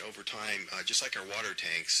 And over time, just like our water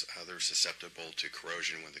tanks, they're susceptible to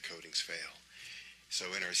corrosion when the coatings fail. So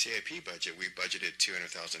in our CIP budget, we budgeted $200,000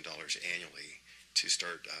 annually to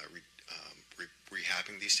start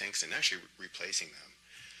rehabbing these tanks and actually replacing them.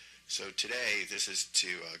 So today, this is to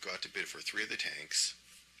go out to bid for 3 of the tanks.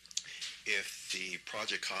 If the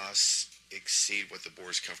project costs exceed what the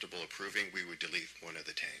board is comfortable approving, we would delete one of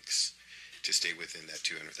the tanks to stay within that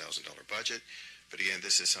 $200,000 budget. But again,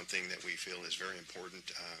 this is something that we feel is very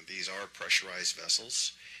important. These are pressurized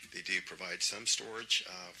vessels. They do provide some storage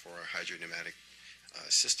for our hydropneumatic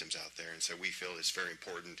systems out there, and so we feel it's very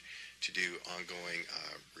important to do ongoing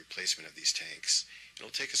replacement of these tanks. It'll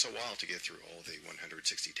take us a while to get through all the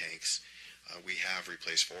 160 tanks, We have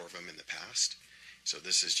replaced 4 of them in the past, so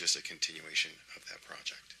this is just a continuation of that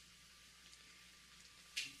project.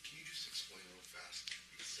 Can you just explain real fast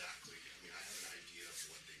exactly? I mean, I have an idea of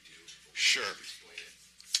what they do. But Sure. can you explain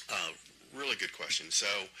it? Really good question. So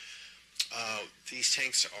these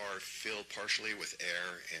tanks are filled partially with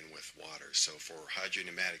air and with water. So for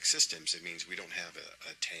hydropneumatic systems, it means we don't have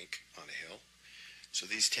a tank on a hill. So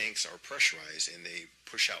these tanks are pressurized and they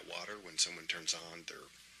push out water when someone turns on their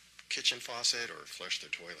kitchen faucet or flush their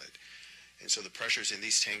toilet. And so the pressures in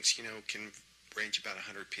these tanks, can range about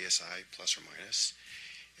 100 psi plus or minus.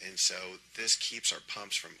 And so this keeps our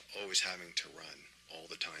pumps from always having to run all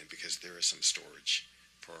the time because there is some storage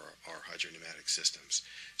for our hydropneumatic systems.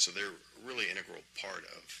 So they're really integral part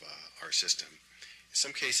of our system. In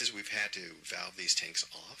some cases, we've had to valve these tanks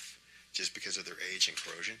off just because of their age and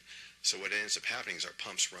corrosion. So what ends up happening is our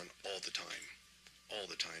pumps run all the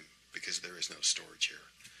time, because there is no storage here.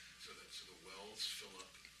 So the wells fill up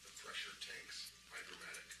the pressure tanks,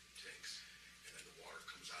 hydromatic tanks, and then the water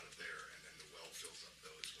comes out of there, and then the well fills up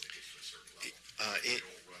those when it gets to a certain level. They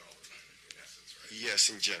don't run all the time, in essence, right? Yes,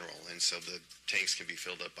 in general. And so the tanks can be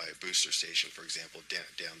filled up by a booster station, for example,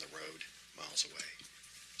 down the road, miles away.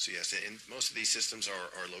 So yes, and most of these systems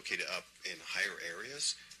are located up in higher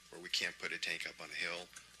areas where we can't put a tank up on a hill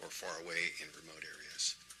or far away in remote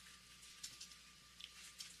areas.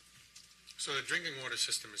 So the drinking water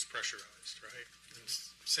system is pressurized, right? And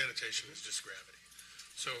sanitation is just gravity.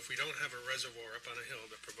 So if we don't have a reservoir up on a hill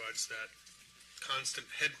that provides that constant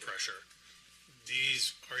head pressure,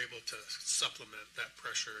 these are able to supplement that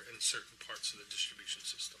pressure in certain parts of the distribution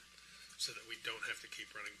system so that we don't have to keep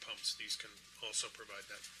running pumps. These can also provide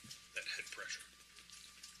that head pressure.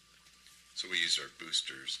 So we use our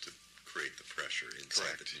boosters to create the pressure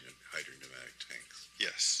inside Correct. the hydropneumatic tanks.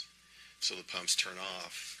 Yes. So the pumps turn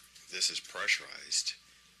off. This is pressurized.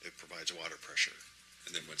 It provides water pressure.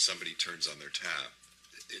 And then when somebody turns on their tap,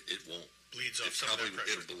 it won't. Bleeds off It some of probably, that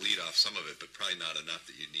pressure. it'll bleed off some of it, but probably not enough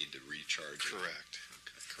that you need to recharge it. Correct.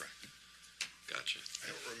 Okay, Correct. gotcha.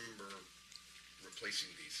 I don't remember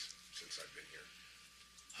replacing these since I've been here.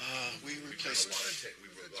 We We've done replaced.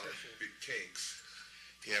 a lot of big tanks.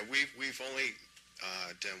 Yeah, we've only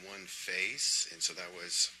done one phase, and so that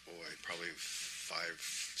was probably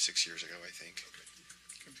 5-6 years ago, I think.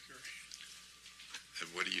 And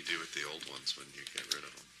what do you do with the old ones when you get rid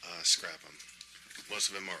of them? Scrap them. Most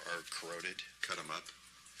of them are corroded. Cut them up?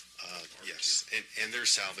 Yes, and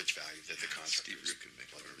there's salvage value that the contractors. Steve can make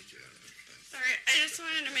a barbecue out of it. Sorry, I just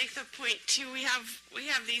wanted to make the point too, we have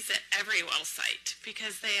these at every well site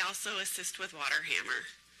because they also assist with water hammer.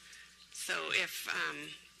 So if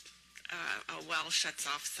a well shuts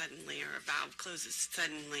off suddenly or a valve closes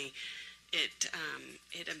suddenly,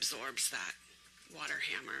 it absorbs that water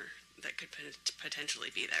hammer that could potentially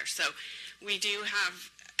be there. So we do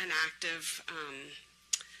have an active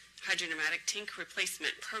hydropneumatic tank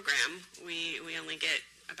replacement program. We only get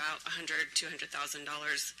about $100,000 to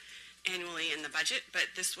 $200,000 annually in the budget, but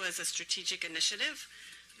this was a strategic initiative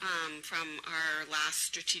from our last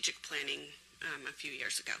strategic planning a few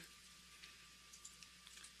years ago.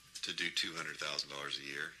 To do $200,000 a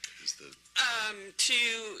year is the...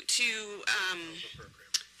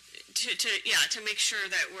 To make sure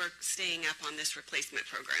that we're staying up on this replacement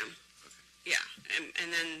program. Okay. Yeah,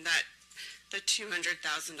 and then the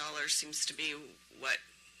 $200,000 seems to be what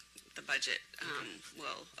the budget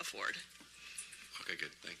will afford. Okay,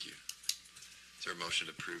 good, thank you. Is there a motion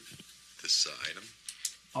to approve this item?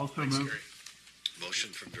 Also Thanks, move. Gary.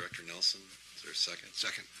 Motion from Director Nelson. Is there a second?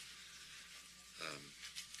 Second.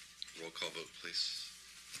 Roll call vote, please.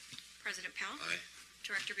 President Powell? Aye.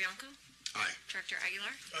 Director Bianco? Aye. Director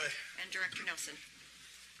Aguilar? Aye. And Director Nelson?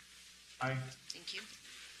 Aye. Thank you.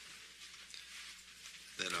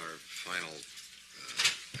 Then our final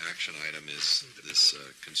action item is this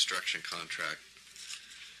construction contract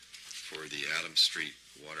for the Adams Street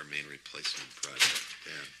Water Main Replacement Project.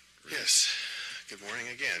 Dan? Yes. Good morning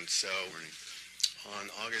again. So on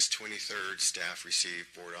August 23rd, staff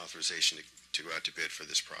received board authorization to go out to bid for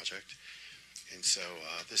this project. And so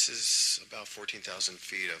this is about 14,000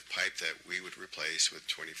 feet of pipe that we would replace with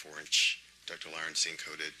 24-inch ductile iron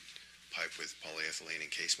zinc-coated pipe with polyethylene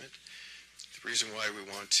encasement. The reason why we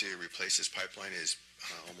want to replace this pipeline is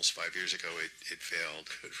almost 5 years ago it failed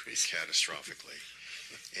catastrophically.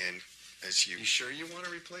 And as you... You sure you want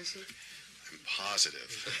to replace it? I'm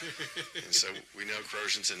positive. And so we know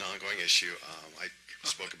corrosion's an ongoing issue. I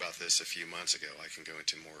spoke about this a few months ago. I can go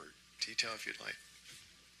into more detail if you'd like.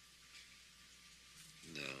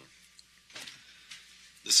 No.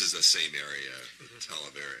 This is the same area,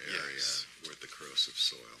 Talavera area, Yes. with the corrosive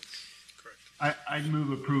soil. Correct. I'd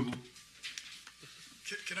move approval.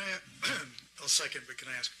 Can I, I'll second, but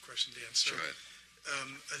can I ask a question, Dan? So, Go ahead.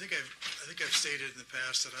 I think I've stated in the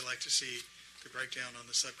past that I like to see the breakdown on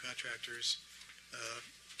the subcontractors,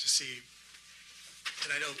 to see,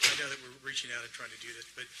 and I know that we're reaching out and trying to do this,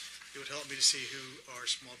 but it would help me to see who are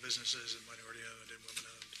small businesses and minority-owned and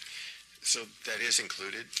women-owned. So that is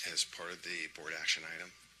included as part of the board action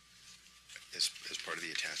item, as part of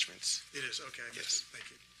the attachments. It is, okay, I Yes. missed it, thank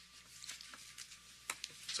you.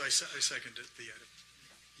 So I second the item.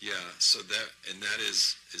 Yeah, so that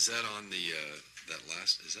is that on the, that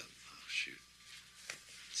last, is that, oh, shoot.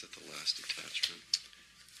 Is that the last attachment?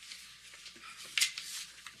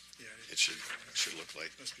 Yeah, It should look like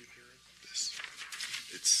must be here. this.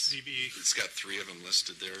 It's DBE. It's got three of them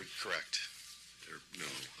listed there. Correct. No,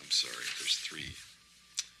 I'm sorry, there's three.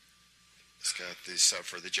 It's got the sub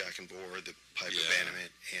for the jack and bore, the pipe Yeah.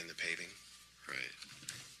 abandonment, and the paving. Right.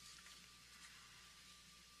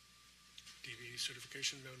 DBE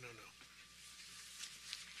certification? No.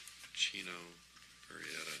 Chino,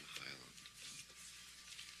 Marietta, and Highland.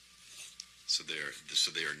 So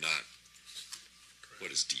they are not, what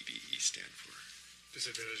does DBE stand for?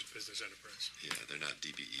 Disadvantaged Business Enterprise. Yeah, they're not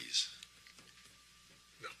DBEs.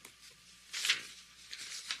 No.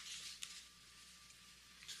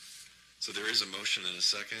 So there is a motion and a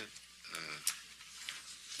second.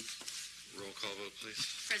 Roll call vote, please.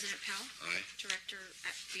 President Powell, Aye. Director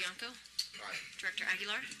Bianco, Aye. Director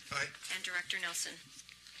Aguilar, Aye. and Director Nelson.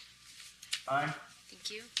 Aye. Thank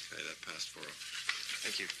you. Okay, that passed 4-0.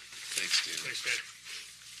 Thank you. Thanks, Dan. Thanks, Dan.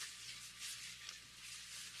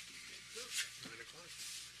 9 o'clock.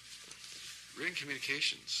 Written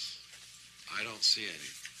communications. I don't see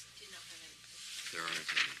any. There aren't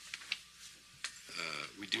any.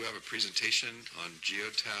 We do have a presentation on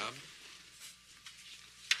Geotab.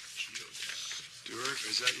 Stuart,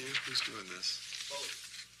 is that you? Who's doing this?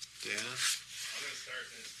 Dan? I'm gonna start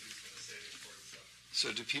and Stu's gonna say it for himself.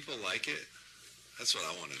 So do people like it? That's what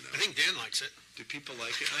I want to know. I think Dan likes it. Do people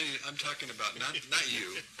like it? I'm talking about, not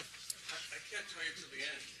you. I can't tell you till the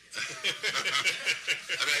end.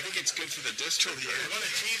 I mean, I think it's good for the district. What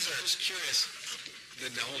a teaser. I'm just curious. The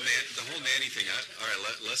whole nanny thing. All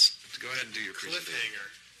right, let's go ahead and do your presentation. Cliffhanger.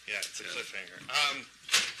 Yeah, it's a Yeah. cliffhanger.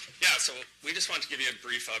 Yeah, so we just want to give you a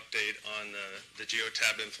brief update on the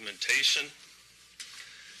Geotab implementation.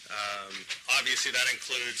 Obviously, that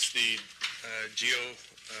includes the geo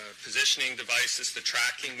positioning devices, the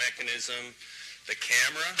tracking mechanism, the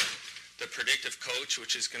camera, the predictive coach,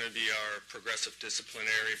 which is going to be our progressive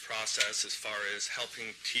disciplinary process as far as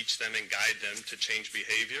helping teach them and guide them to change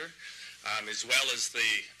behavior, as well as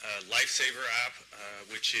the Lifesaver app,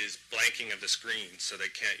 which is blanking of the screen so they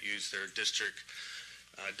can't use their district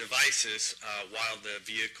devices while the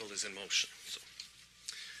vehicle is in motion.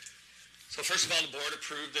 So first of all, the board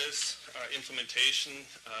approved this implementation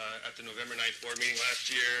at the November 9th board meeting last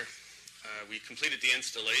year. We completed the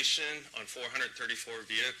installation on 434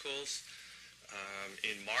 vehicles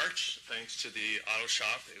in March, thanks to the auto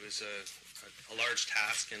shop. It was a large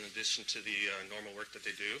task in addition to the normal work that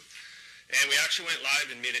they do. And we actually went live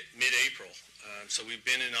in mid-April. So we've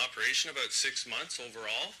been in operation about 6 months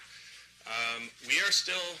overall. We are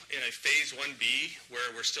still in a phase 1B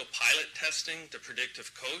where we're still pilot testing the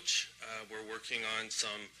predictive coach. We're working on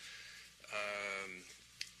some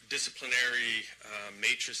disciplinary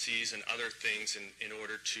matrices and other things in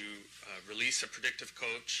order to release a predictive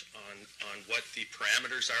coach on what the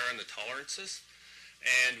parameters are and the tolerances.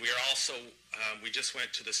 And we are also, we just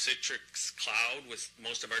went to the Citrix cloud with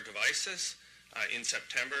most of our devices in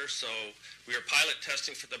September. So we are pilot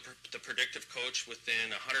testing for the predictive coach within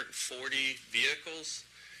 140 vehicles.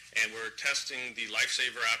 And we're testing the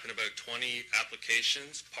Lifesaver app in about 20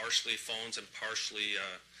 applications, partially phones and partially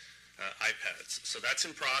iPads. So that's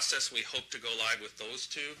in process. We hope to go live with those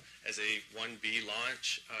two as a 1B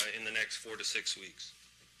launch in the next 4 to 6 weeks.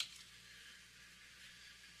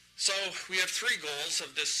 So we have 3 goals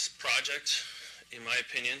of this project, in my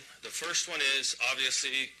opinion. The first one is,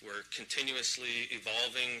 obviously, we're continuously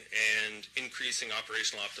evolving and increasing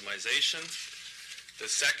operational optimization. The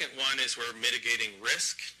second one is we're mitigating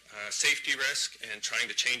risk, safety risk, and trying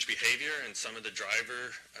to change behavior in some of the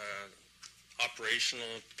driver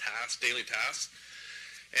operational tasks, daily tasks.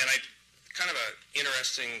 And kind of an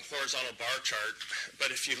interesting horizontal bar chart,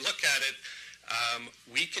 but if you look at it,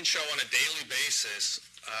 we can show on a daily basis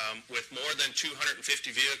with more than 250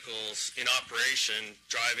 vehicles in operation,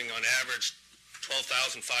 driving on average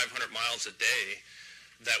 12,500 miles a day,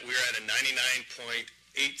 that we're at a 99.8%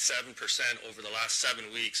 0.87% over the last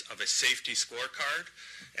 7 weeks of a safety scorecard.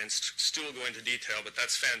 And Stu will go into detail, but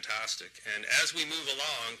that's fantastic. And as we move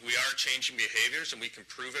along, we are changing behaviors, and we can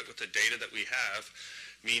prove it with the data that we have,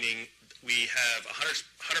 meaning we have 100%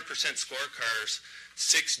 scorecards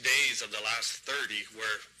 6 days of the last 30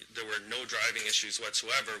 where there were no driving issues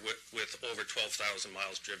whatsoever with over 12,000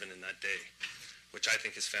 miles driven in that day, which I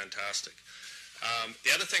think is fantastic.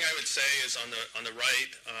 The other thing I would say is on the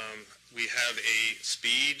right, we have a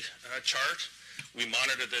speed chart. We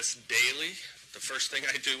monitor this daily. The first thing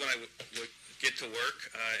I do when I get to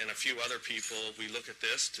work, and a few other people, we look at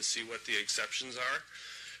this to see what the exceptions are.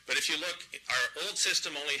 But if you look, our old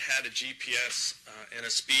system only had a GPS and a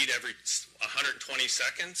speed every 120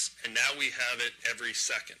 seconds, and now we have it every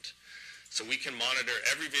second. So we can monitor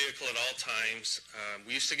every vehicle at all times.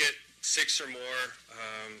 We used to get 6 or more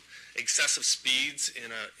excessive speeds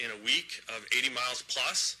in a week of 80 miles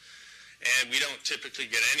plus, and we don't typically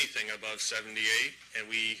get anything above 78, and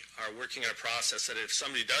we are working on a process that if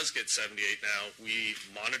somebody does get 78 now, we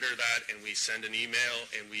monitor that and we send an email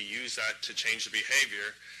and we use that to change the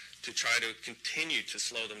behavior to try to continue to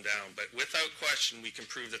slow them down. But without question, we can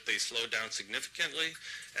prove that they slowed down significantly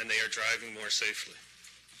and they are driving more safely.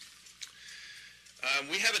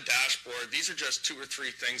 We have a dashboard. These are just 2 or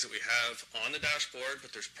 3 things that we have on the dashboard,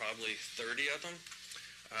 but there's probably 30 of them.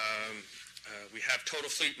 We have total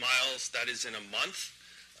fleet miles, that is in a month.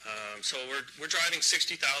 So we're driving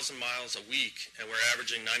 60,000 miles a week, and we're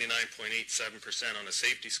averaging 99.87% on a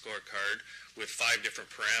safety scorecard with 5 different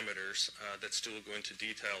parameters that Stu will go into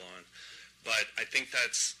detail on. But I think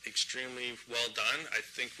that's extremely well done. I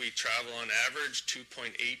think we travel on average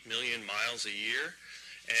 2.8 million miles a year,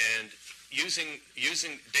 and using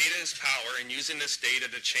data as power and using this data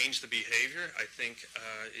to change the behavior, I think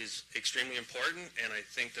is extremely important, and I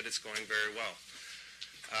think that it's going very well.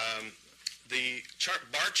 The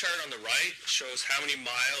bar chart on the right shows how many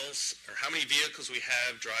miles or how many vehicles we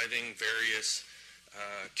have driving various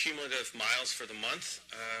cumulative miles for the month.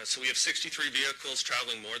 So we have 63 vehicles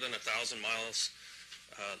traveling more than 1,000 miles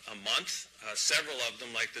a month. Several of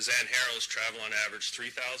them, like the Zanjeros, travel on average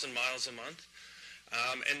 3,000 miles a month.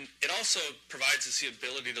 And it also provides us the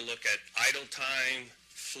ability to look at idle time,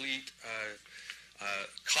 fleet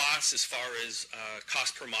costs as far as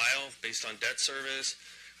cost per mile based on debt service.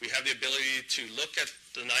 We have the ability to look at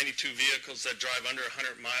the 92 vehicles that drive under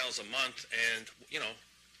 100 miles a month, and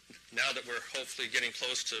now that we're hopefully getting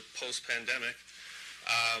close to post-pandemic,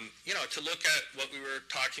 to look at what we were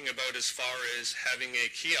talking about as far as having a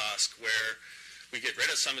kiosk where we get rid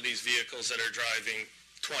of some of these vehicles that are driving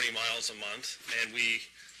 20 miles a month, and we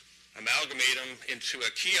amalgamate them into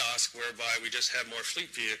a kiosk whereby we just have more fleet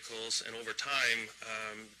vehicles, and over time,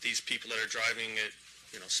 these people that are driving it,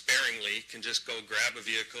 sparingly can just go grab a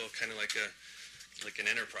vehicle, kind of like an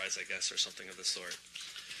Enterprise, I guess, or something of the sort.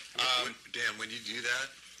 Dan, when you do that,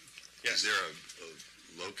 yes. Is there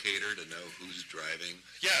a locator to know who's driving?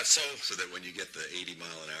 Yeah, so that when you get the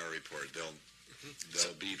 80-mile-an-hour report,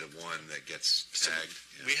 they'll be the one that gets tagged.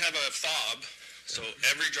 So we have a fob. So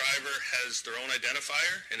every driver has their own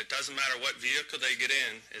identifier, and it doesn't matter what vehicle they get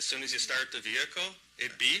in. As soon as you start the vehicle,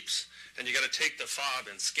 it beeps, and you got to take the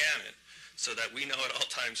fob and scan it so that we know at all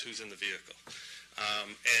times who's in the vehicle.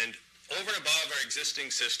 And over and above our existing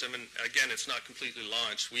system, and again, it's not completely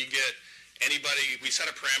launched, we get anybody, we set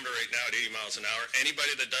a parameter right now at 80 miles an hour.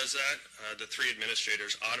 Anybody that does that, the 3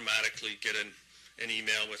 administrators automatically get an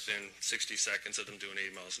email within 60 seconds of them doing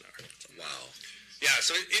 80 miles an hour. Wow. Yeah,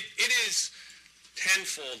 so it is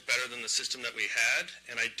tenfold better than the system that we had,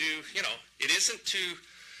 and I do, it isn't to,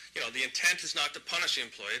 the intent is not to punish the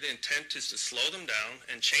employee. The intent is to slow them down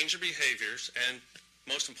and change their behaviors, and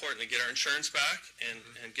most importantly, get our insurance back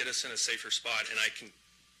and get us in a safer spot. And I can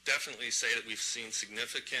definitely say that we've seen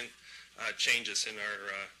significant changes in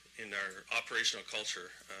our operational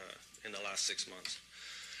culture in the last 6 months.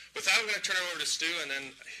 With that, I'm going to turn it over to Stu, and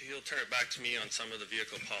then he'll turn it back to me on some of the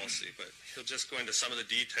vehicle policy, but he'll just go into some of the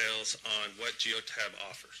details on what Geotab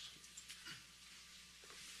offers.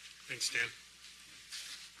 Thanks, Dan.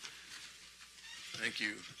 Thank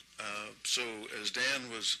you. So as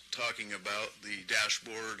Dan was talking about the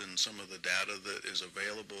dashboard and some of the data that is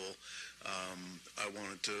available, I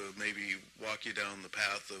wanted to maybe walk you down the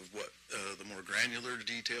path of what the more granular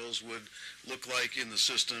details would look like in the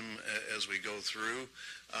system as we go through.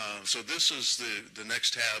 So this is the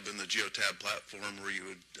next tab in the Geotab platform where you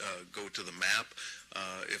would go to the map.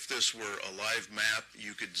 If this were a live map,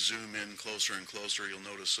 you could zoom in closer and closer. You'll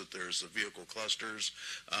notice that there's the vehicle clusters.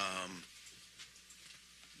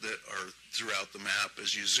 that are throughout the map.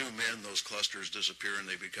 As you zoom in, those clusters disappear and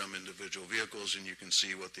they become individual vehicles, and you can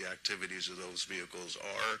see what the activities of those vehicles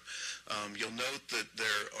are. You'll note that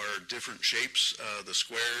there are different shapes, the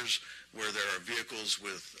squares, where there are vehicles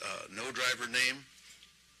with no driver name,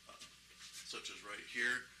 such as right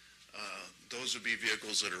here. Those would be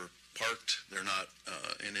vehicles that are parked. They're not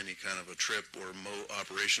in any kind of a trip or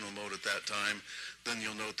operational mode at that time. Then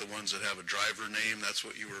you'll note the ones that have a driver name. That's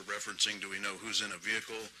what you were referencing. Do we know who's in a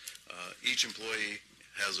vehicle? Each employee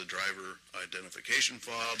has a driver identification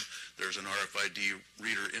fob. There's an RFID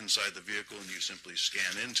reader inside the vehicle, and you simply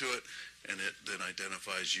scan into it, and it then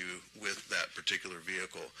identifies you with that particular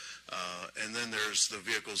vehicle. And then there's the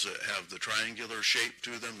vehicles that have the triangular shape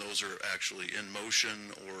to them. Those are actually in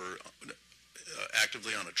motion or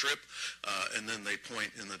actively on a trip, and then they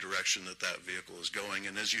point in the direction that that vehicle is going.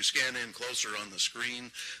 And as you scan in closer on the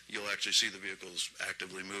screen, you'll actually see the vehicles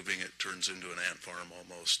actively moving. It turns into an ant farm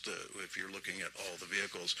almost if you're looking at all the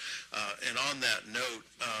vehicles. And on that note,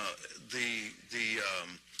 the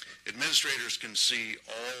administrators can see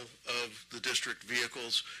all of the district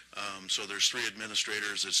vehicles. So there's 3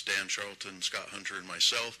 administrators. It's Dan Charlton, Scott Hunter, and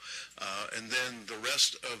myself. And then the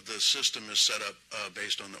rest of the system is set up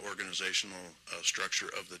based on the organizational structure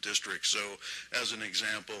of the district. So as an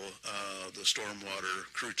example, the stormwater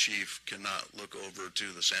crew chief cannot look over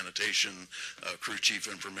to the sanitation crew chief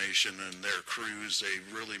information and their crews.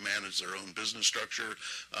 They really manage their own business structure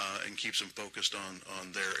and keeps them focused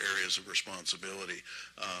on their areas of responsibility.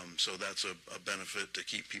 So that's a benefit to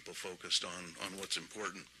keep people focused on what's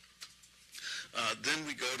important. Then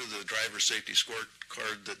we go to the driver safety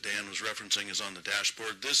scorecard that Dan was referencing is on the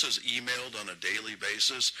dashboard. This is emailed on a daily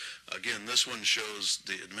basis. Again, this one shows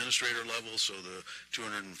the administrator level, so the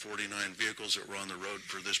 249 vehicles that were on the road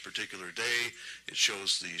for this particular day. It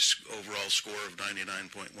shows the overall score of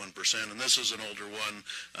 99.1%, and this is an older one,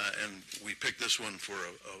 and we picked this one for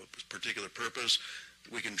a particular purpose.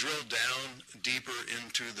 We can drill down deeper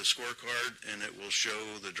into the scorecard, and it will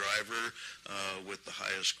show the driver with the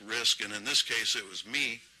highest risk. And in this case, it was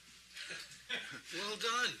me. Well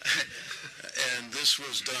done. And this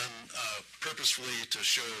was done purposefully to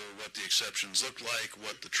show what the exceptions look like,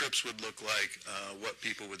 what the trips would look like, what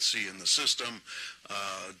people would see in the system,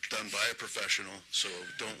 done by a professional, so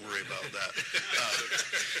don't worry about that.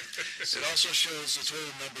 It also shows the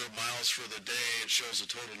total number of miles for the day. It shows the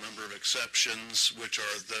total number of exceptions, which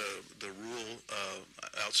are the rule,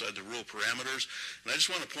 outside the rule parameters. And I just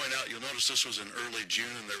want to point out, you'll notice this was in early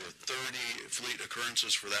June, and there were 30 fleet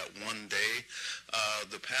occurrences for that one day.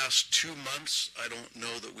 The past 2 months, I don't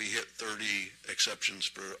know that we hit 30 exceptions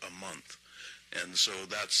per a month. And so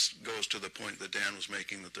that goes to the point that Dan was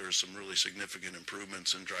making, that there's some really significant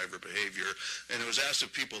improvements in driver behavior. And it was asked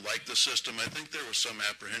if people like the system. I think there was some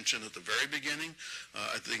apprehension at the very beginning.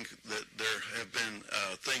 I think that there have been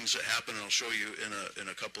things that happen, and I'll show you in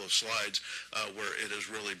a couple of slides, where it has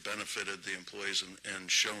really benefited the employees and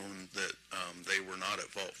shown that they were not at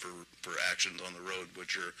fault for actions on the road,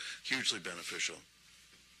 which are hugely beneficial.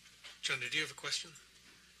 John, did you have a question?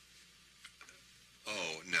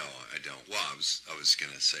 Oh, no, I don't. Well, I was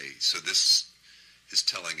going to say, so this is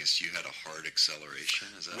telling us you had a hard acceleration,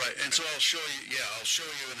 is that right? And so I'll show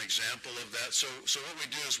you an example of that. So what we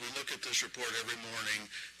do is we look at this report every morning,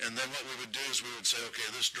 and then what we would do is we would say, okay,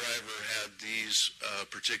 this driver had these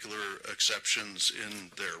particular exceptions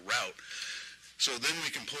in their route. So then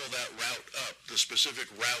we can pull that route up, the specific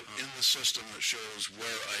route in the system that shows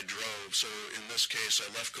where I drove. So in this case, I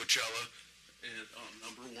left Coachella on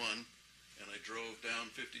number 1, and I drove down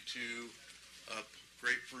 52, up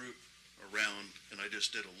Grapefruit, around, and I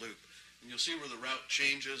just did a loop. And you'll see where the route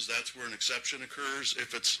changes. That's where an exception occurs,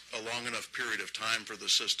 if it's a long enough period of time for the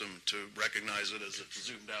system to recognize it as it's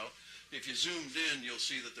zoomed out. If you zoomed in, you'll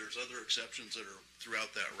see that there's other exceptions that are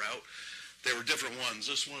throughout that route. They were different ones.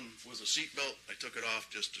 This one was a seatbelt. I took it off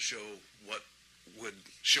just to show what would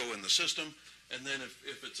show in the system. And then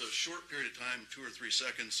if it's a short period of time, 2 or 3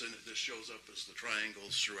 seconds, then it just shows up as the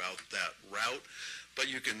triangles throughout that route. But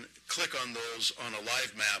you can click on those on a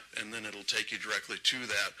live map, and then it'll take you directly to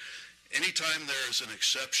that. Anytime there is an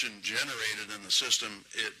exception generated in the system,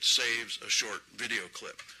 it saves a short video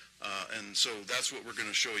clip. And so that's what we're going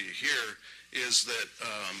to show you here, is that,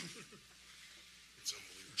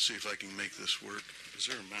 see if I can make this work. Is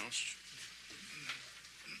there a mouse?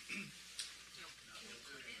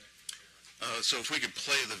 So if we could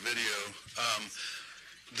play the video.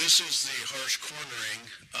 This is the harsh cornering,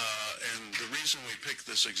 and the reason we picked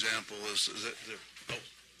this example is that,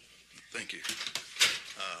 thank you.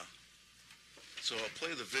 So I'll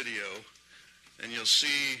play the video, and you'll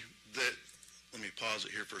see that let me pause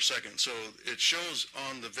it here for a second. So it shows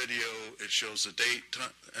on the video, it shows the date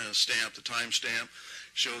stamp, the time stamp,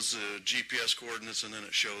 shows the GPS coordinates, and then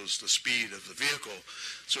it shows the speed of the vehicle.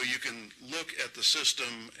 So you can look at the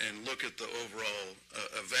system and look at the overall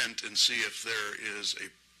event and see if there is a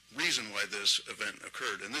reason why this event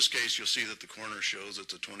occurred. In this case, you'll see that the corner shows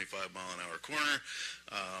it's a 25-mile-an-hour corner,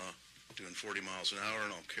 doing 40 miles an hour,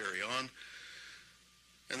 and I'll carry on.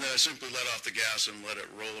 And then I simply let off the gas and let it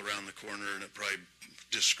roll around the corner, and it probably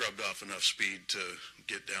just scrubbed off enough speed to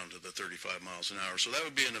get down to the 35 miles an hour. So that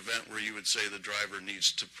would be an event where you would say the driver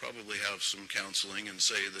needs to probably have some counseling and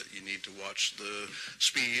say that you need to watch the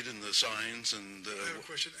speed and the signs and the... I have a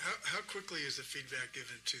question. How quickly is the feedback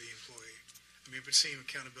given to the employee? I mean, it would seem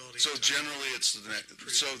accountability... So generally, it's the next...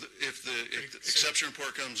 So if the exception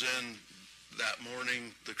report comes in that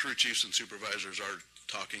morning, the crew chiefs and supervisors are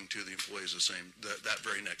talking to the employees that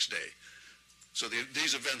very next day. So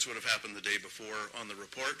these events would have happened the day before on the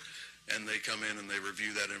report, and they come in and they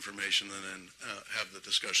review that information and then have the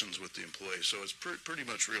discussions with the employees. So it's pretty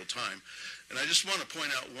much real time. And I just want to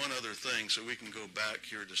point out one other thing, so we can go back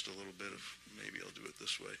here just a little bit. Maybe I'll do it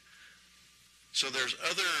this way. So there's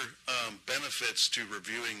other benefits to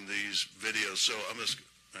reviewing these videos. So I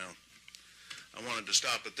wanted to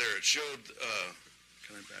stop it there. It showed,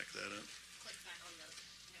 can I back that up?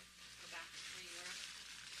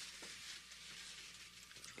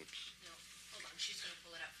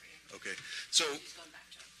 Okay, so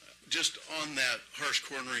just on that harsh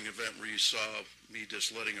cornering event where you saw me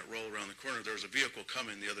just letting it roll around the corner, there was a vehicle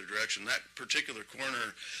coming the other direction. That particular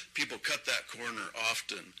corner, people cut that corner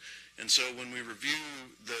often. And so when we review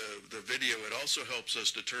the video, it also helps us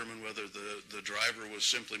determine whether the driver was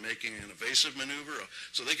simply making an evasive maneuver.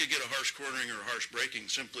 So they could get a harsh cornering or harsh braking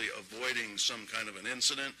simply avoiding some kind of an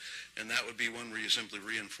incident. And that would be one where you simply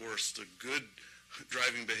reinforce the good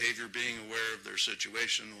driving behavior, being aware of their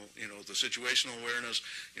situation, the situational awareness,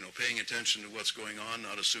 paying attention to what's going on,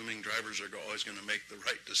 not assuming drivers are always going to make the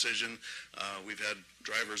right decision. We've had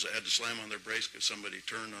drivers that had to slam on their brakes because somebody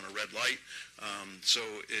turned on a red light. So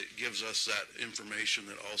it gives us that information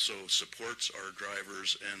that also supports our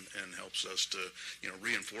drivers and helps us to,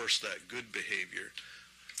 reinforce that good behavior.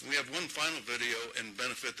 We have one final video and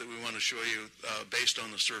benefit that we want to show you based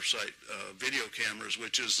on the Surfsight video cameras,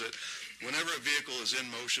 which is that whenever a vehicle is in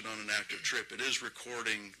motion on an active trip, it is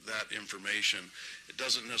recording that information. It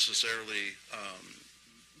doesn't necessarily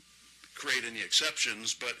create any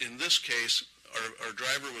exceptions, but in this case, our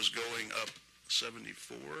driver was going up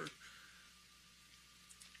 74,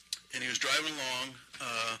 and he was driving along.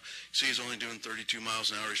 See, he's only doing 32 miles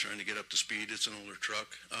an hour. He's trying to get up to speed. It's an older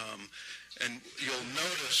truck. And you'll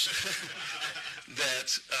notice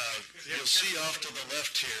that you'll see off to the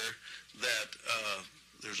left here that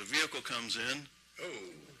there's a vehicle comes in,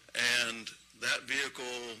 and that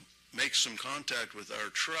vehicle makes some contact with our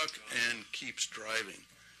truck and keeps driving.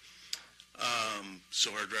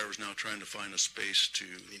 So our driver's now trying to find a space to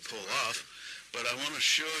pull off. But I want to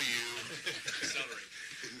show you...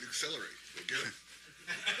 Accelerate. We'll get it.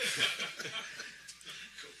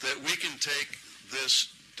 That we can take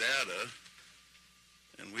this data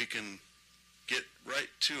and we can get right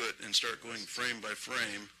to it and start going frame by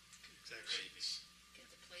frame.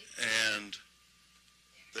 And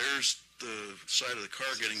there's the side of the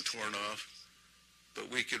car getting torn off, but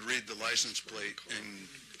we could read the license plate and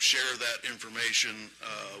share that information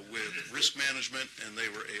with risk management, and they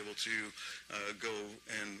were able to go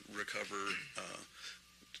and recover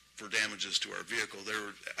for damages to our vehicle. There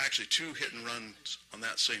were actually 2 hit and runs on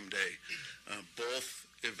that same day. Both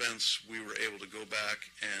events we were able to go back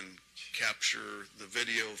and capture the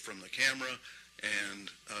video from the camera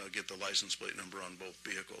and get the license plate number on both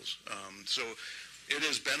vehicles. So it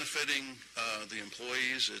is benefiting the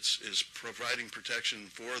employees. It's providing protection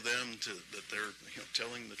for them that they're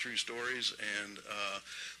telling the true stories and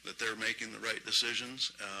that they're making the right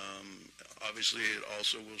decisions. Obviously, it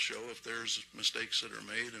also will show if there's mistakes that are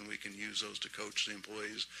made, and we can use those to coach the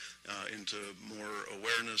employees into more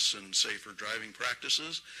awareness and safer driving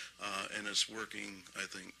practices. And it's working, I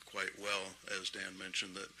think, quite well, as Dan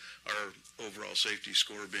mentioned, that our overall safety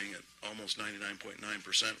score being at almost 99.9%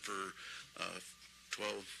 for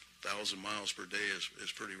 12,000 miles per day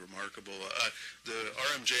is pretty remarkable. The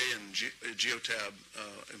RMJ and Geotab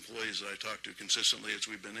employees that I talk to consistently as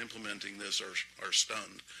we've been implementing this are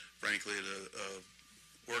stunned, frankly, at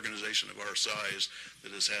a organization of our size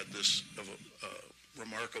that has had this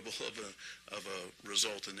remarkable of a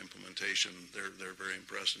result in implementation. They're very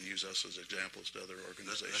impressed and use us as examples to other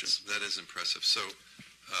organizations. That is impressive. So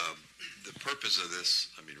the purpose of this,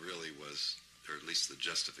 really was, or at least the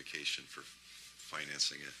justification for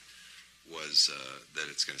financing it, was that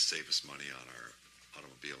it's going to save us money on our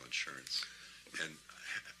automobile insurance. And,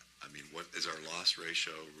 I mean, what is our loss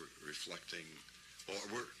ratio reflecting? Well,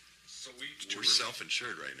 we're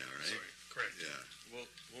self-insured right now, right? Sorry, correct. Yeah.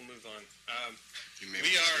 We'll move on. You may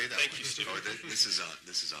We want to are- say that thank one. you, Steve. Oh, this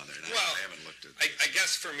is on there. And Well, I haven't looked at I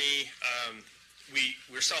guess for me,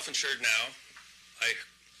 we're self-insured now.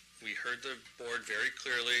 We heard the board very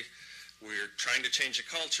clearly. We're trying to change the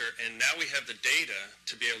culture, and now we have the data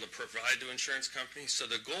to be able to provide to insurance companies. So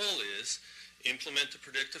the goal is implement the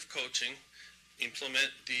predictive coaching,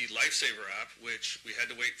 implement the Lifesaver app, which we had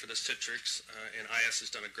to wait for the Citrix, and IS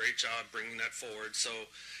has done a great job bringing that forward. So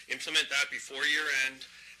implement that before year end,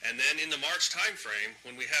 and then in the March timeframe,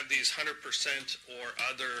 when we have these 100% or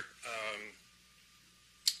other, I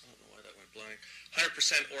don't know why that went blank,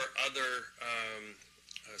 100% or other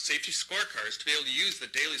safety scorecards, to be able to use the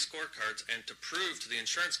daily scorecards and to prove to the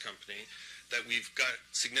insurance company that we've got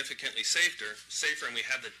significantly safer, and we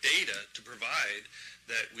have the data to provide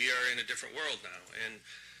that we are in a different world now. And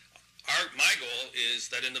my goal is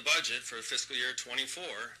that in the budget for fiscal year 24,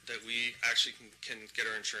 that we actually can get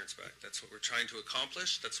our insurance back. That's what we're trying to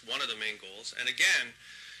accomplish. That's one of the main goals. And again,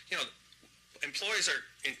 employees are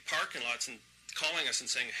in parking lots and calling us and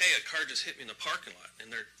saying, hey, a car just hit me in the parking lot, and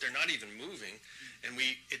they're not even moving. And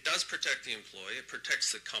it does protect the employee, it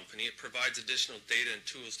protects the company, it provides additional data and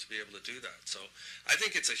tools to be able to do that. So I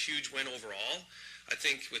think it's a huge win overall. I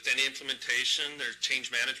think with any implementation, their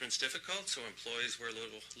change management's difficult, so employees were a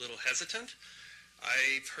little hesitant.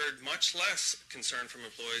 I've heard much less concern from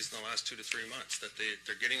employees in the last 2 to 3 months that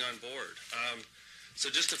they're getting on board.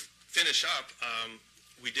 So just to finish up,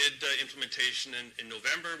 we did the implementation in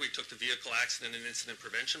November. We took the vehicle accident and incident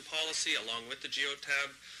prevention policy along with the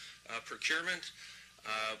Geotab procurement.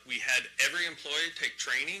 We had every employee take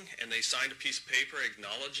training, and they signed a piece of paper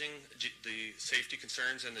acknowledging the safety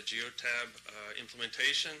concerns and the Geotab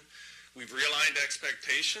implementation. We've realigned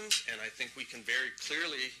expectations, and I think we can very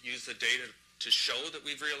clearly use the data to show that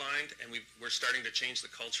we've realigned, and we're starting to change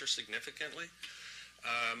the culture significantly.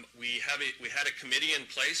 We had a committee in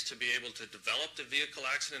place to be able to develop the vehicle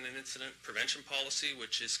accident and incident prevention policy,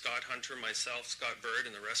 which is Scott Hunter, myself, Scott Bird,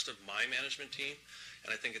 and the rest of my management team. And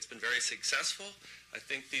I think it's been very successful. I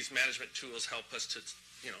think these management tools help us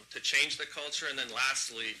to change the culture. And then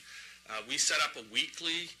lastly, we set up a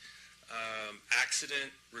weekly accident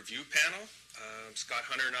review panel. Scott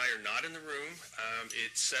Hunter and I are not in the room.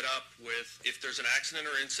 It's set up with, if there's an accident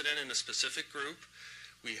or incident in a specific group,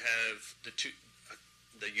 we have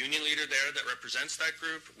the union leader there that represents that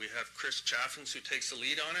group. We have Chris Chaffins who takes the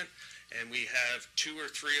lead on it. And we have 2 or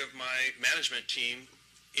 3 of my management team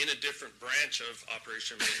in a different branch of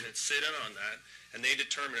operation maintenance sit in on that, and they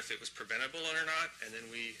determine if it was preventable or not, and then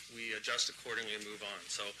we adjust accordingly and move on.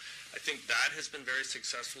 So I think that has been very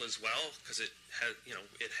successful as well, because it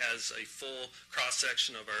has a full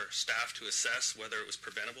cross-section of our staff to assess whether it was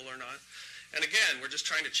preventable or not. And again, we're just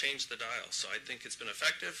trying to change the dial. So I think it's been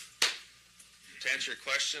effective. To answer your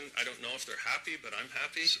question, I don't know if they're happy, but I'm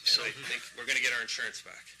happy, and I think we're going to get our insurance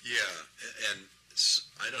back. Yeah, and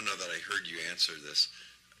I don't know that I heard you answer this.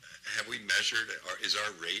 Have we measured, is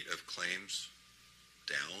our rate of claims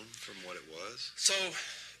down from what it was? So,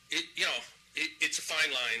 it's a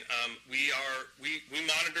fine line. We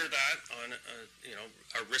monitor that on,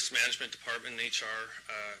 our risk management department in HR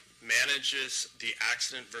manages the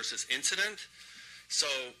accident versus incident. So,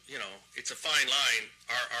 it's a fine line.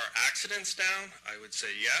 Are our accidents down? I would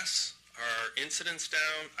say yes. Are our incidents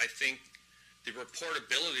down? I think the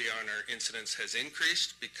reportability on our incidents has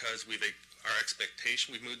increased because our expectation,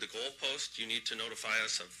 we've moved the goalpost. You need to notify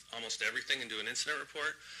us of almost everything and do an incident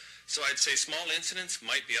report. So I'd say small incidents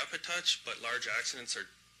might be up a touch, but large accidents are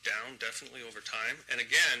down definitely over time. And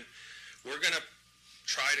again, we're going to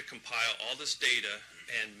try to compile all this data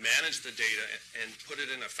and manage the data and put it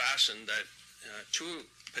in a fashion that to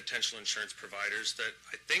potential insurance providers that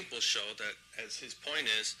I think will show that, as his point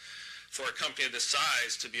is, for a company of this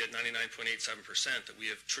size to be at 99.87%, that we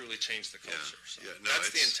have truly changed the culture.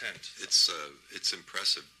 That's the intent. It's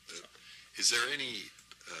impressive. Is there any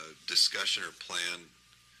discussion or plan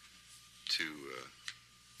to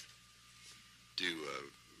do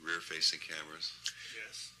rear-facing cameras?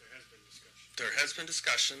 Yes, there has been discussion. There has been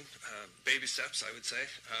discussion. Baby steps, I would say.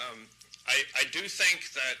 I do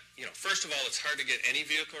think that, first of all, it's hard to get any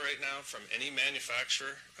vehicle right now from any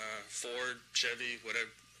manufacturer, Ford, Chevy,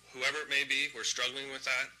 whoever it may be. We're struggling with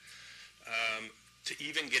that. To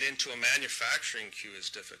even get into a manufacturing queue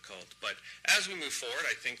is difficult. But as we move forward,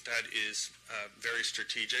 I think that is very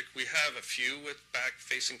strategic. We have a few with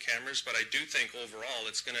back-facing cameras, but I do think overall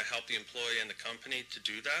it's going to help the employee and the company to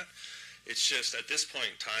do that. It's just at this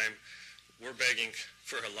point in time, we're begging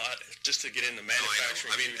for a lot just to get into No, I know.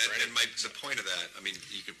 manufacturing. I mean, too, for and any- the point of that, I mean,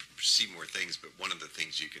 you can see more things, but one of the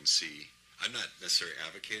things you can see, I'm not necessarily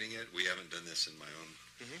advocating it. We haven't done this in my own,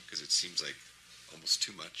 because it seems like almost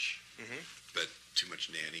too much, but too much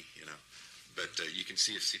nanny, you know. But you can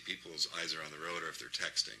see if people's eyes are on the road or if they're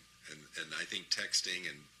texting. And I think texting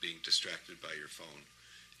and being distracted by your phone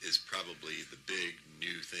is probably the big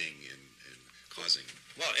new thing in causing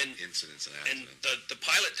incidents and And accidents. the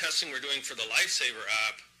pilot testing we're doing for the Lifesaver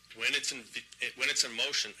app, when it's in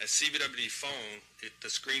motion, a CVW phone, the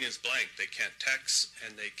screen is blank. They can't text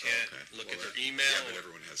and they can't look at their email. Yeah, but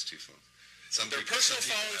everyone has two phones. Their personal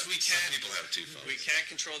phones, we can't. Some people have two phones. We can't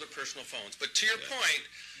control their personal phones. But to your point,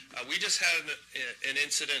 we just had an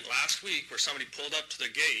incident last week where somebody pulled up to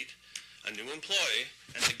the gate, a new employee,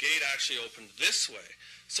 and the gate actually opened this way.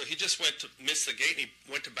 So he just went to miss the gate and he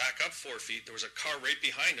went to back up 4 feet. There was a car right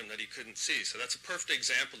behind him that he couldn't see. So that's a perfect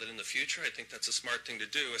example that in the future, I think that's a smart thing to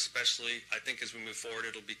do, especially I think as we move forward,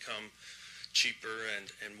 it'll become cheaper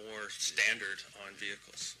and more standard on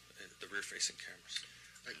vehicles, the rear-facing cameras.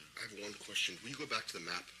 I have one question. Will you go back to the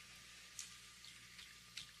map?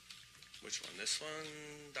 Which one? This one?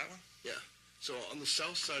 That one? Yeah. So on the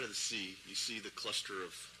south side of the sea, you see the cluster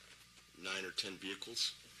of 9 or 10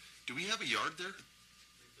 vehicles. Do we have a yard there?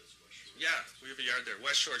 Yeah, we have a yard there.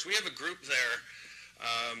 West Shores. We have a group there.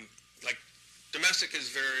 Like, domestic is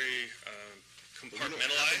very But we don't have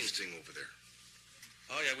compartmentalized. anything over there.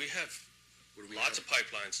 Oh yeah, we have lots of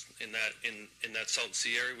pipelines in that Salton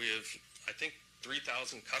Sea area. We have, I think,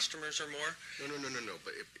 3,000 customers or more. No.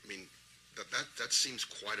 But I mean, that seems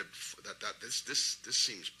quite a this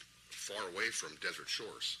seems far away from Desert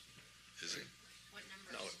Shores. Is it? What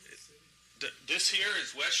number? No, this here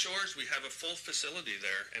is West Shores. We have a full facility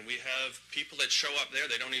there, and we have people that show up there.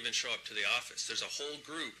 They don't even show up to the office. There's a whole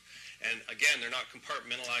group, and again, they're not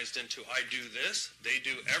compartmentalized into I do this. They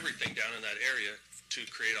do everything down in that area to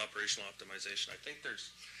create operational optimization. I think there's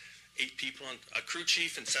 8 people on a crew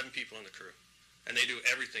chief and 7 people on the crew, and they do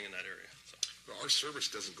everything in that area. So. But our service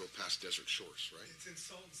doesn't go past Desert Shores, right? It's in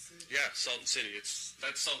Salton City. Yeah, Salton City.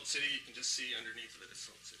 That's Salton City. You can just see underneath of it is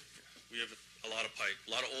Salton City. Yeah. We have a lot of pipe,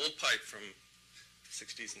 a lot of old pipe from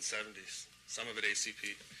 60s and 70s. Some of it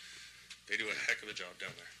ACP. They do a heck of a job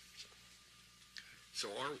down there. So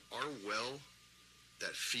our well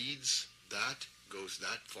that feeds that goes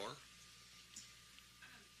that far?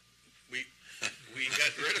 We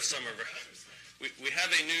got rid of some of our. We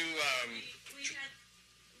have a new. We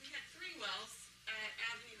had 3 wells at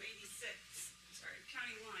Avenue 86, sorry,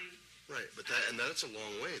 County Line. Right, but that's a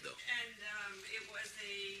long way though. And it was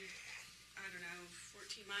a, I don't know,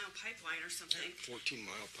 14-mile pipeline or something.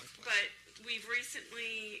 14-mile pipeline. But we've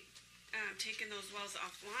recently taken those wells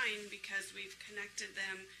offline because we've connected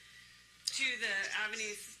them to the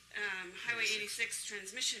Avenues, Highway 86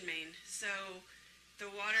 transmission main. So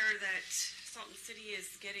the water that Salton City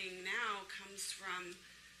is getting now comes from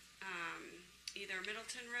either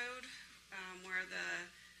Middleton Road, where the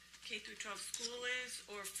K-12 school is,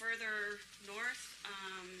 or further north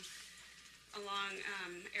along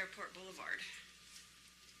Airport Boulevard.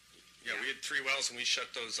 Yeah, we had 3 wells and we shut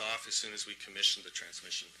those off as soon as we commissioned the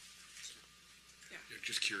transmission. Yeah.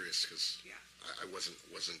 Just curious because Yeah. I wasn't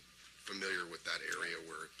familiar with that area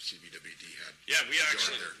where CBWD had. Yeah, we a yard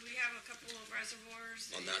actually. there. We have a couple of reservoirs.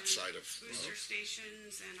 On that and side of booster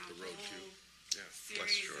stations and a the road whole too. Yeah,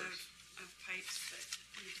 series of pipes that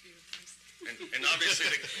need to be replaced. And obviously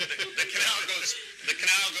the canal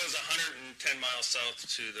goes 110 miles south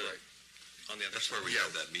to the on the other That's side. where we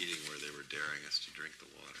had that meeting where they were daring us to drink the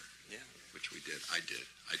water. Yeah. Which we did. I did.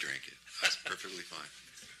 I drank it. That's perfectly fine.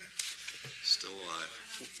 Still alive.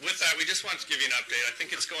 With that, we just wanted to give you an update. I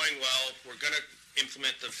think it's going well. We're going to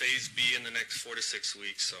implement the Phase B in the next 4 to 6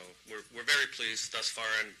 weeks, so we're very pleased thus far.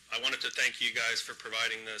 And I wanted to thank you guys for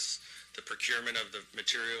providing this, the procurement of the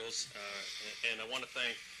materials, and I want to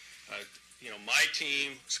thank my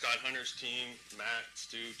team, Scott Hunter's team, Matt,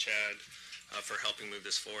 Stu, Chad, for helping move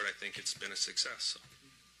this forward. I think it's been a success. So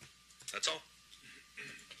that's all.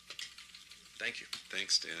 Thank you.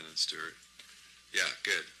 Thanks, Dan and Stuart. Yeah,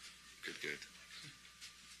 good. Good.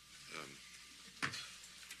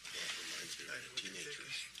 Reminds me of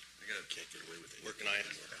teenagers. Can't get away with it. Working on it.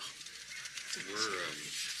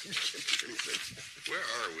 Where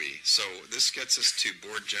are we? So this gets us to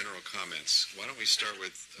board general comments. Why don't we start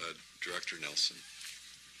with Director Nelson?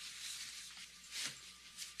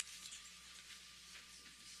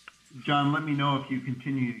 John, let me know if you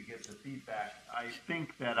continue to get the feedback. I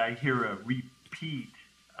think that I hear a repeat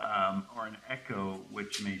or an echo,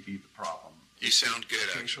 which may be the problem. You sound good,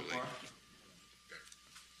 Okay, so actually. far?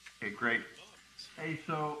 Okay, great. Hey,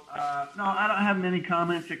 so, no, I don't have many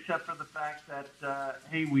comments except for the fact that,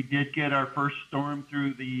 hey, we did get our first storm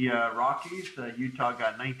through the Rockies. Utah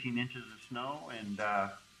got 19 inches of snow, and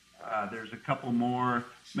there's a couple more,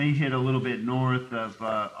 may hit a little bit north of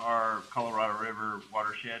our Colorado River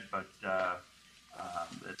watershed, but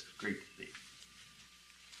it's great to see.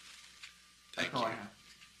 That's all I have.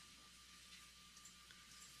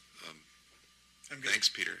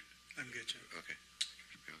 Thanks, Peter. I'm good, Jim. Okay.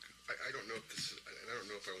 I don't know if this is, and I don't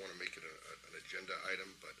know if I want to make it an agenda item,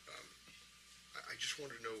 but I just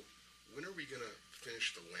want to know, when are we going to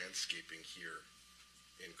finish the landscaping here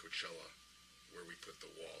in Coachella where we put the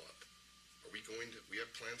wall up? Are we going to, we have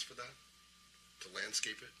plans for that? To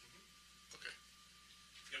landscape it? Okay.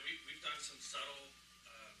 Yeah, we've done some subtle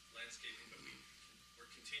landscaping, but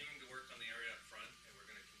we're continuing to work on the area up front, and we're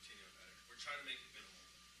going to continue on that. We're trying to make it minimal.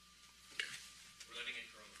 Okay. We're letting it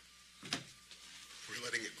grow. We're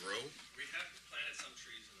letting it grow? We have planted some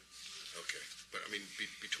trees in it. Okay, but I mean,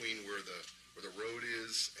 between where the road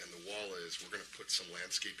is and the wall is, we're gonna put some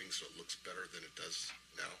landscaping so it looks better than it does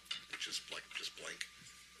now, which is like just blank,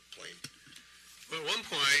 plain. Well, at one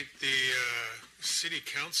point, the city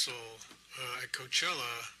council at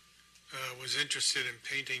Coachella was interested in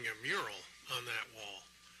painting a mural on that wall.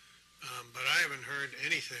 But I haven't heard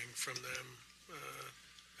anything from them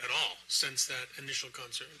at all since that initial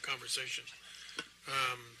conversation.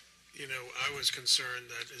 You know, I was concerned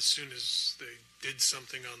that as soon as they did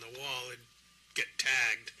something on the wall, it'd get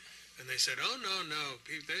tagged. And they said, oh, no,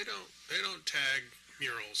 they don't tag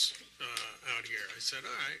murals out here. I said,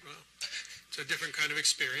 all right, well, it's a different kind of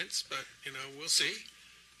experience, but, you know, we'll see.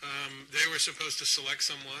 They were supposed to select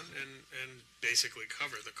someone and basically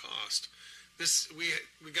cover the cost.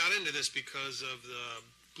 We got into this because of the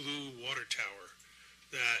blue water tower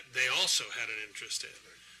that they also had an interest in.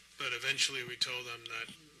 But eventually we told them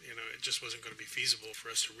that, you know, it just wasn't going to be feasible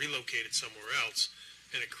for us to relocate it somewhere else.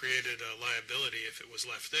 And it created a liability if it was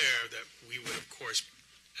left there that we would, of course,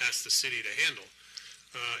 ask the city to handle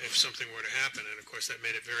if something were to happen. And, of course, that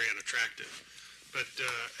made it very unattractive. But,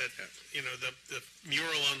 you know, the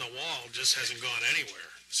mural on the wall just hasn't gone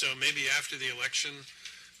anywhere. So maybe after the election,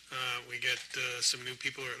 we get some new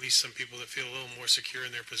people, or at least some people that feel a little more secure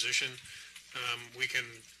in their position. We can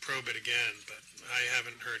probe it again, but I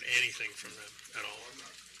haven't heard anything from them at all. I'm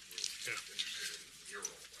not Yeah. interested in the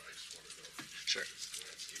mural, but I just want to know if Sure. we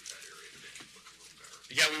landscape that area to make it look a little better.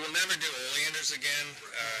 Yeah, we will never do oleanders again.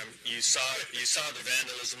 You saw the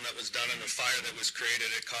vandalism that was done and the fire that was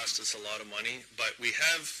created. It cost us a lot of money, but we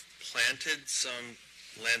have planted some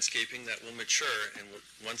landscaping that will mature, and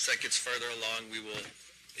once that gets further along, we will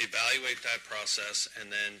evaluate that process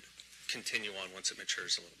and then continue on once it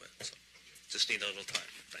matures a little bit. So just need a little time.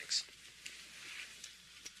 Thanks.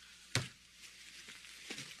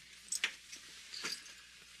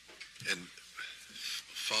 And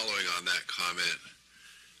following on that comment,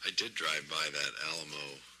 I did drive by that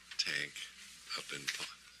Alamo tank up in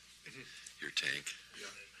your tank. Yeah.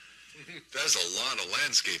 There's a lot of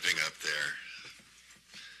landscaping up there.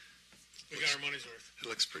 We got our money's worth. It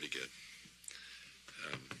looks pretty good.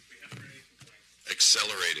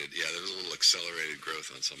 Accelerated, yeah, there's a little accelerated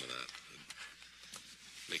growth on some of that.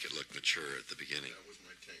 Make it look mature at the beginning. That was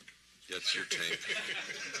my tank. That's your tank.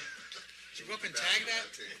 Did you go up and tag that?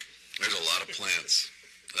 There's a lot of plants.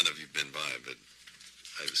 I don't know if you've been by, but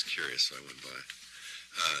I was curious, so I went by.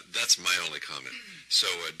 That's my only comment. So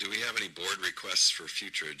do we have any board requests for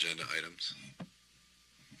future agenda items?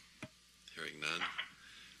 Hearing none.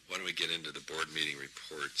 Why don't we get into the board meeting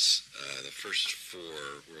reports? The first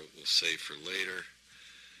four we'll save for later.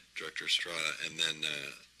 Director Estrada, and then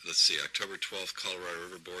let's see, October 12th, Colorado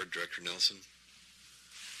River Board, Director Nelson.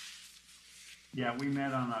 Yeah, we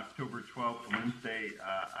met on October 12th, Wednesday.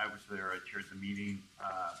 I was there. I chaired the meeting.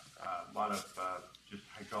 A lot of just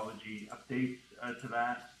hydrology updates to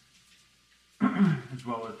that, as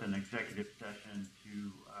well as an executive session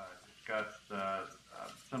to discuss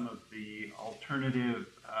some of the alternative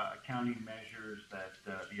accounting measures that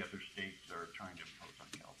the other states are trying to impose on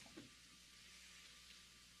California.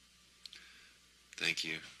 Thank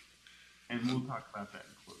you. And we'll talk about that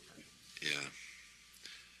in closed session. Yeah.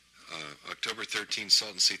 October 13th,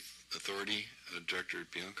 Salton Sea Authority, Director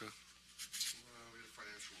Bianco. We had a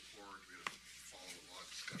financial report. We had a following a lot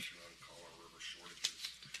of discussion on Colorado River shortages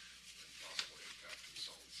and possible impact to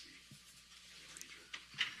Salton Sea and the region.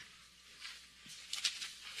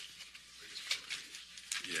 Biggest priority.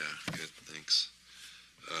 Yeah, good, thanks.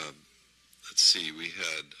 Let's see, we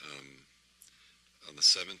had, on the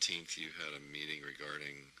 17th, you had a meeting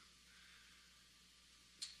regarding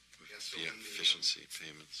Yeah, so the when the, efficiency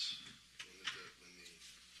payments. When the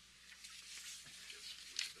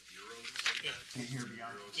Can't hear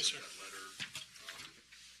Bianca. Yes, sir. That letter,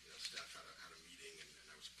 staff had a meeting, and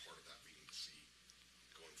I was part of that meeting to see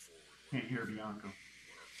going forward. Can't hear Bianca.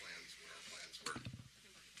 What our plans were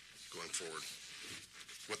going forward.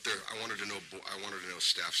 I wanted to know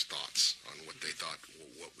staff's thoughts on what they thought,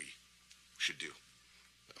 what we should do.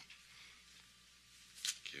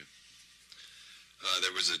 Thank you.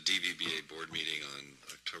 There was a DVBA board meeting on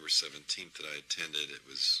October 17th that I attended. It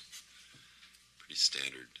was pretty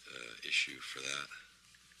standard issue for that.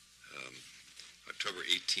 October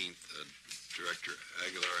 18th, Director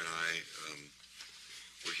Aguilar and I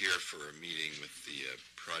were here for a meeting with the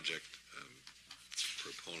project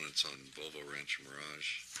proponents on Volvo Rancho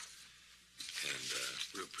Mirage, and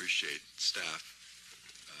we appreciate staff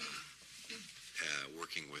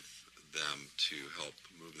working with them to help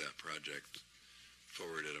move that project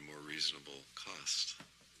forward at a more reasonable cost.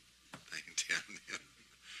 Thank you, Dan.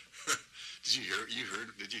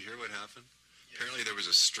 Did you hear what happened? Yeah. Apparently there was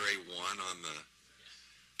a stray one on the,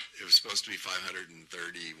 it was supposed to be 531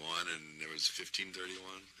 and there was 1531.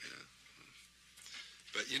 Yeah.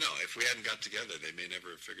 But if we hadn't got together, they may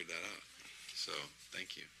never have figured that out. So,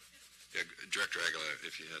 thank you. Yeah, Director Aguilar,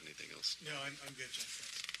 if you had anything else. No, I'm good, John.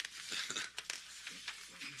 Thanks.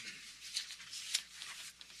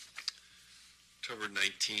 October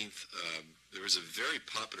 19th, there was a very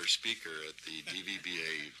popular speaker at the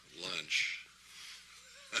DVBA lunch.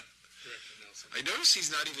 I notice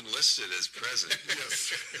he's not even listed as present.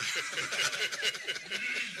 Yes.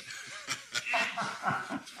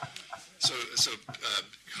 So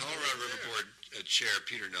Colorado River Board Chair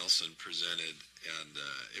Peter Nelson presented, and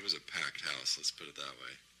it was a packed house, let's put it that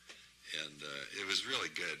way. And it was really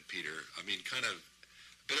good, Peter. I mean, kind of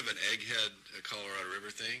a bit of an egghead Colorado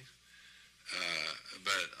River thing,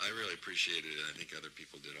 but I really appreciated it, and I think other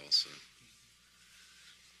people did also.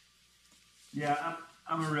 Yeah,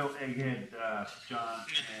 I'm a real egghead, John,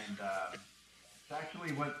 and it's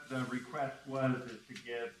actually what the request was, is to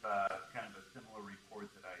give kind of a similar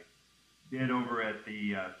report that I did over at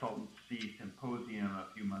the Salton Sea Symposium a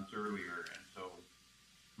few months earlier, and so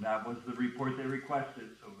that was the report they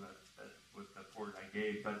requested, so that's what the report I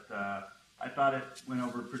gave, but I thought it went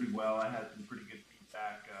over pretty well. I had some pretty good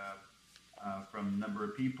feedback from a number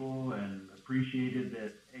of people and appreciated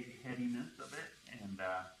the eggheadiness of it, and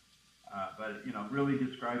but really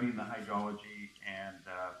describing the hydrology and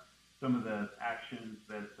some of the actions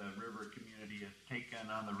that the river community has taken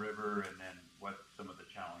on the river, and then what some of the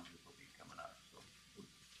challenges will be coming up. So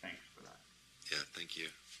thanks for that. Yeah, thank you.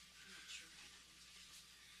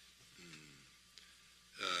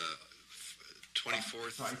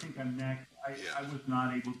 24th. So I think I'm next. I was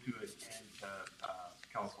not able to attend the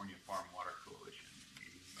California Farm Water Coalition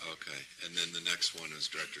meeting. Okay, and then the next one is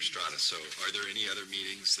Director Strata. So are there any other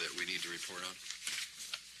meetings that we need to report on?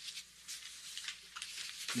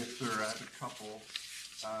 Yes, sir, I have a couple.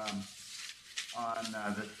 On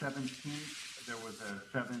the 17th, there was a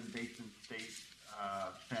Seven Basin State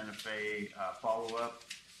Santa Fe follow-up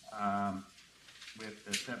with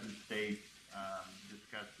the seven states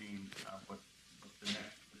discussing what the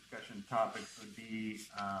next discussion topics would be.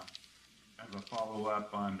 Kind of a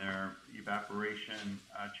follow-up on their evaporation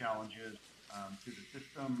challenges to the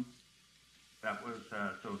system. That was,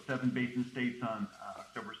 so seven basin states on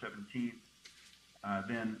October 17th.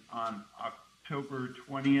 Then on October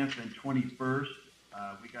 20th and 21st,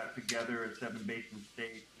 we got together as seven basin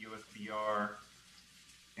states, USBR,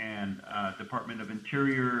 and Department of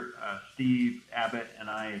Interior. Steve Abbott and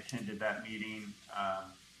I attended that meeting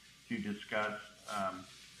to discuss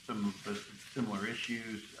some of the similar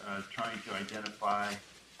issues, trying to identify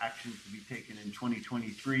actions to be taken in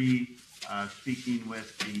 2023, speaking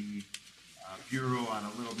with the Bureau on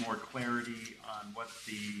a little more clarity on what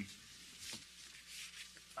the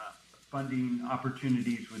funding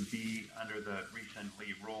opportunities would be under the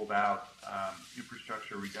recently rolled out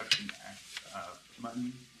Infrastructure Reduction Act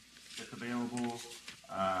money that's available.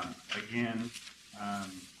 Again,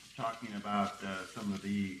 talking about some of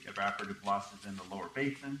the evaporative losses in the lower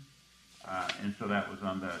basin. And so that was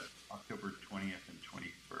on the October 20th and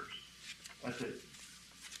 21st. That's it.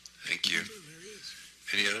 Thank you.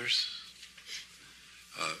 Any others?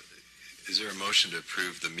 Is there a motion to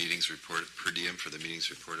approve the meetings report per diem for the meetings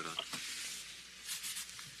reported on?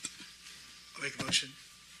 I'll make a motion.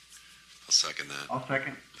 I'll second that. I'll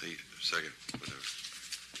second. Second, whatever.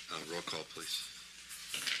 Roll call, please.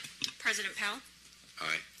 President Powell?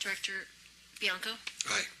 Aye. Director Bianco?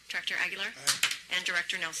 Aye. Director Aguilar? Aye. And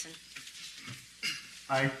Director Nelson?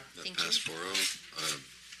 Aye. That Thank passed you. 4-0.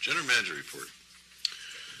 General Manager report.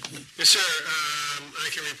 Yes, sir. I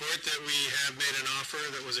can report that we have made an offer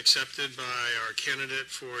that was accepted by our candidate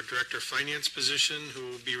for Director of Finance position, who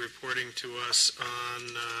will be reporting to us on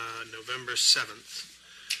November 7th.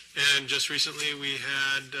 And just recently, we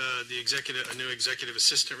had a new executive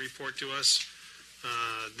assistant report to us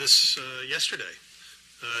yesterday.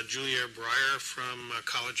 Julia Breyer from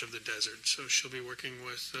College of the Desert. So she'll be working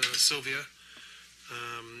with Sylvia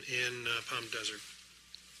in Palm Desert.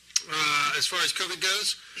 As far as COVID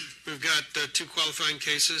goes, we've got 2 qualifying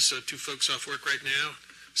cases, so 2 folks off work right now,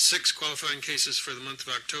 6 qualifying cases for the month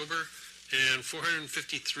of October, and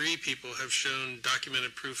 453 people have shown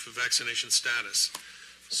documented proof of vaccination status.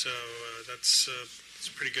 So that's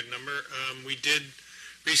a pretty good number. We did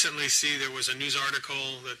recently see there was a news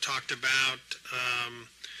article that talked about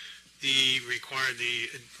the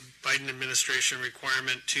Biden administration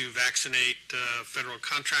requirement to vaccinate federal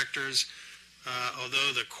contractors.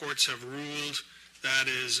 Although the courts have ruled that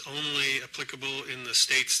is only applicable in the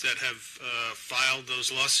states that have filed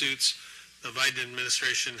those lawsuits, the Biden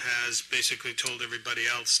administration has basically told everybody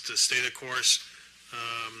else to stay the course.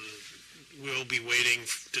 We'll be waiting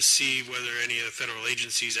to see whether any of the federal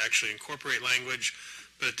agencies actually incorporate language,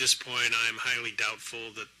 but at this point I'm highly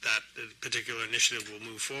doubtful that that particular initiative will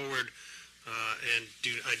move forward, and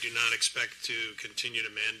I do not expect to continue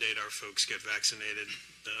to mandate our folks get vaccinated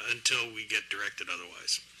until we get directed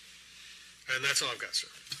otherwise. And that's all I've got, sir.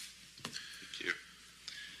 Thank you.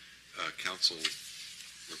 Council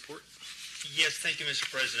report? Yes, thank you, Mr.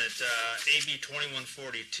 President. AB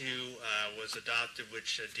 2142 was adopted,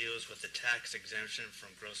 which deals with the tax exemption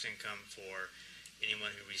from gross income for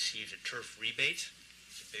anyone who receives a turf rebate.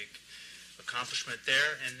 It's a big accomplishment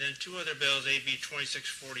there. And then 2 other bills, AB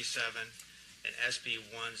 2647 and SB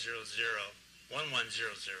 1100,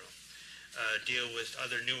 deal with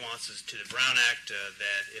other nuances to the Brown Act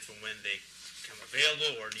that if and when they become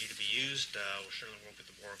available or need to be used, we'll certainly work with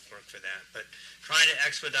the board clerk for that. But trying to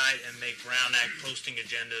expedite and make Brown Act posting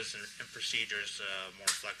agendas and procedures more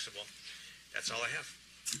flexible. That's all I have.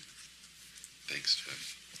 Thanks,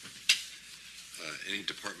 Jeff. Any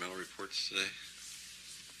departmental reports today?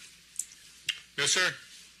 No, sir.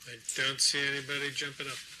 I don't see anybody jumping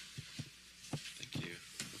up. Thank you.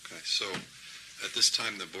 Okay, so at this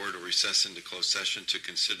time, the board will recess into closed session to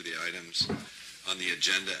consider the items on the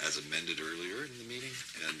agenda as amended earlier in the meeting,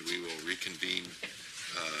 and we will reconvene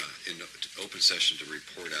in open session to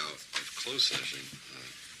report out of closed session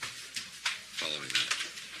following that.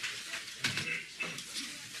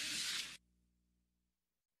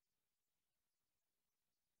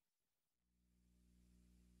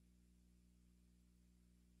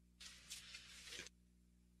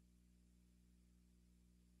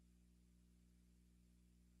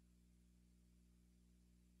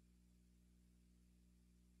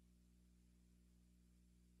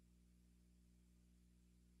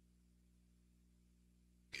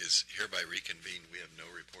 Is hereby reconvened. We have no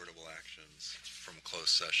reportable actions from closed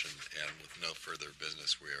session, and with no further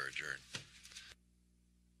business, we are adjourned.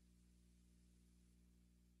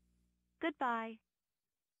 Goodbye.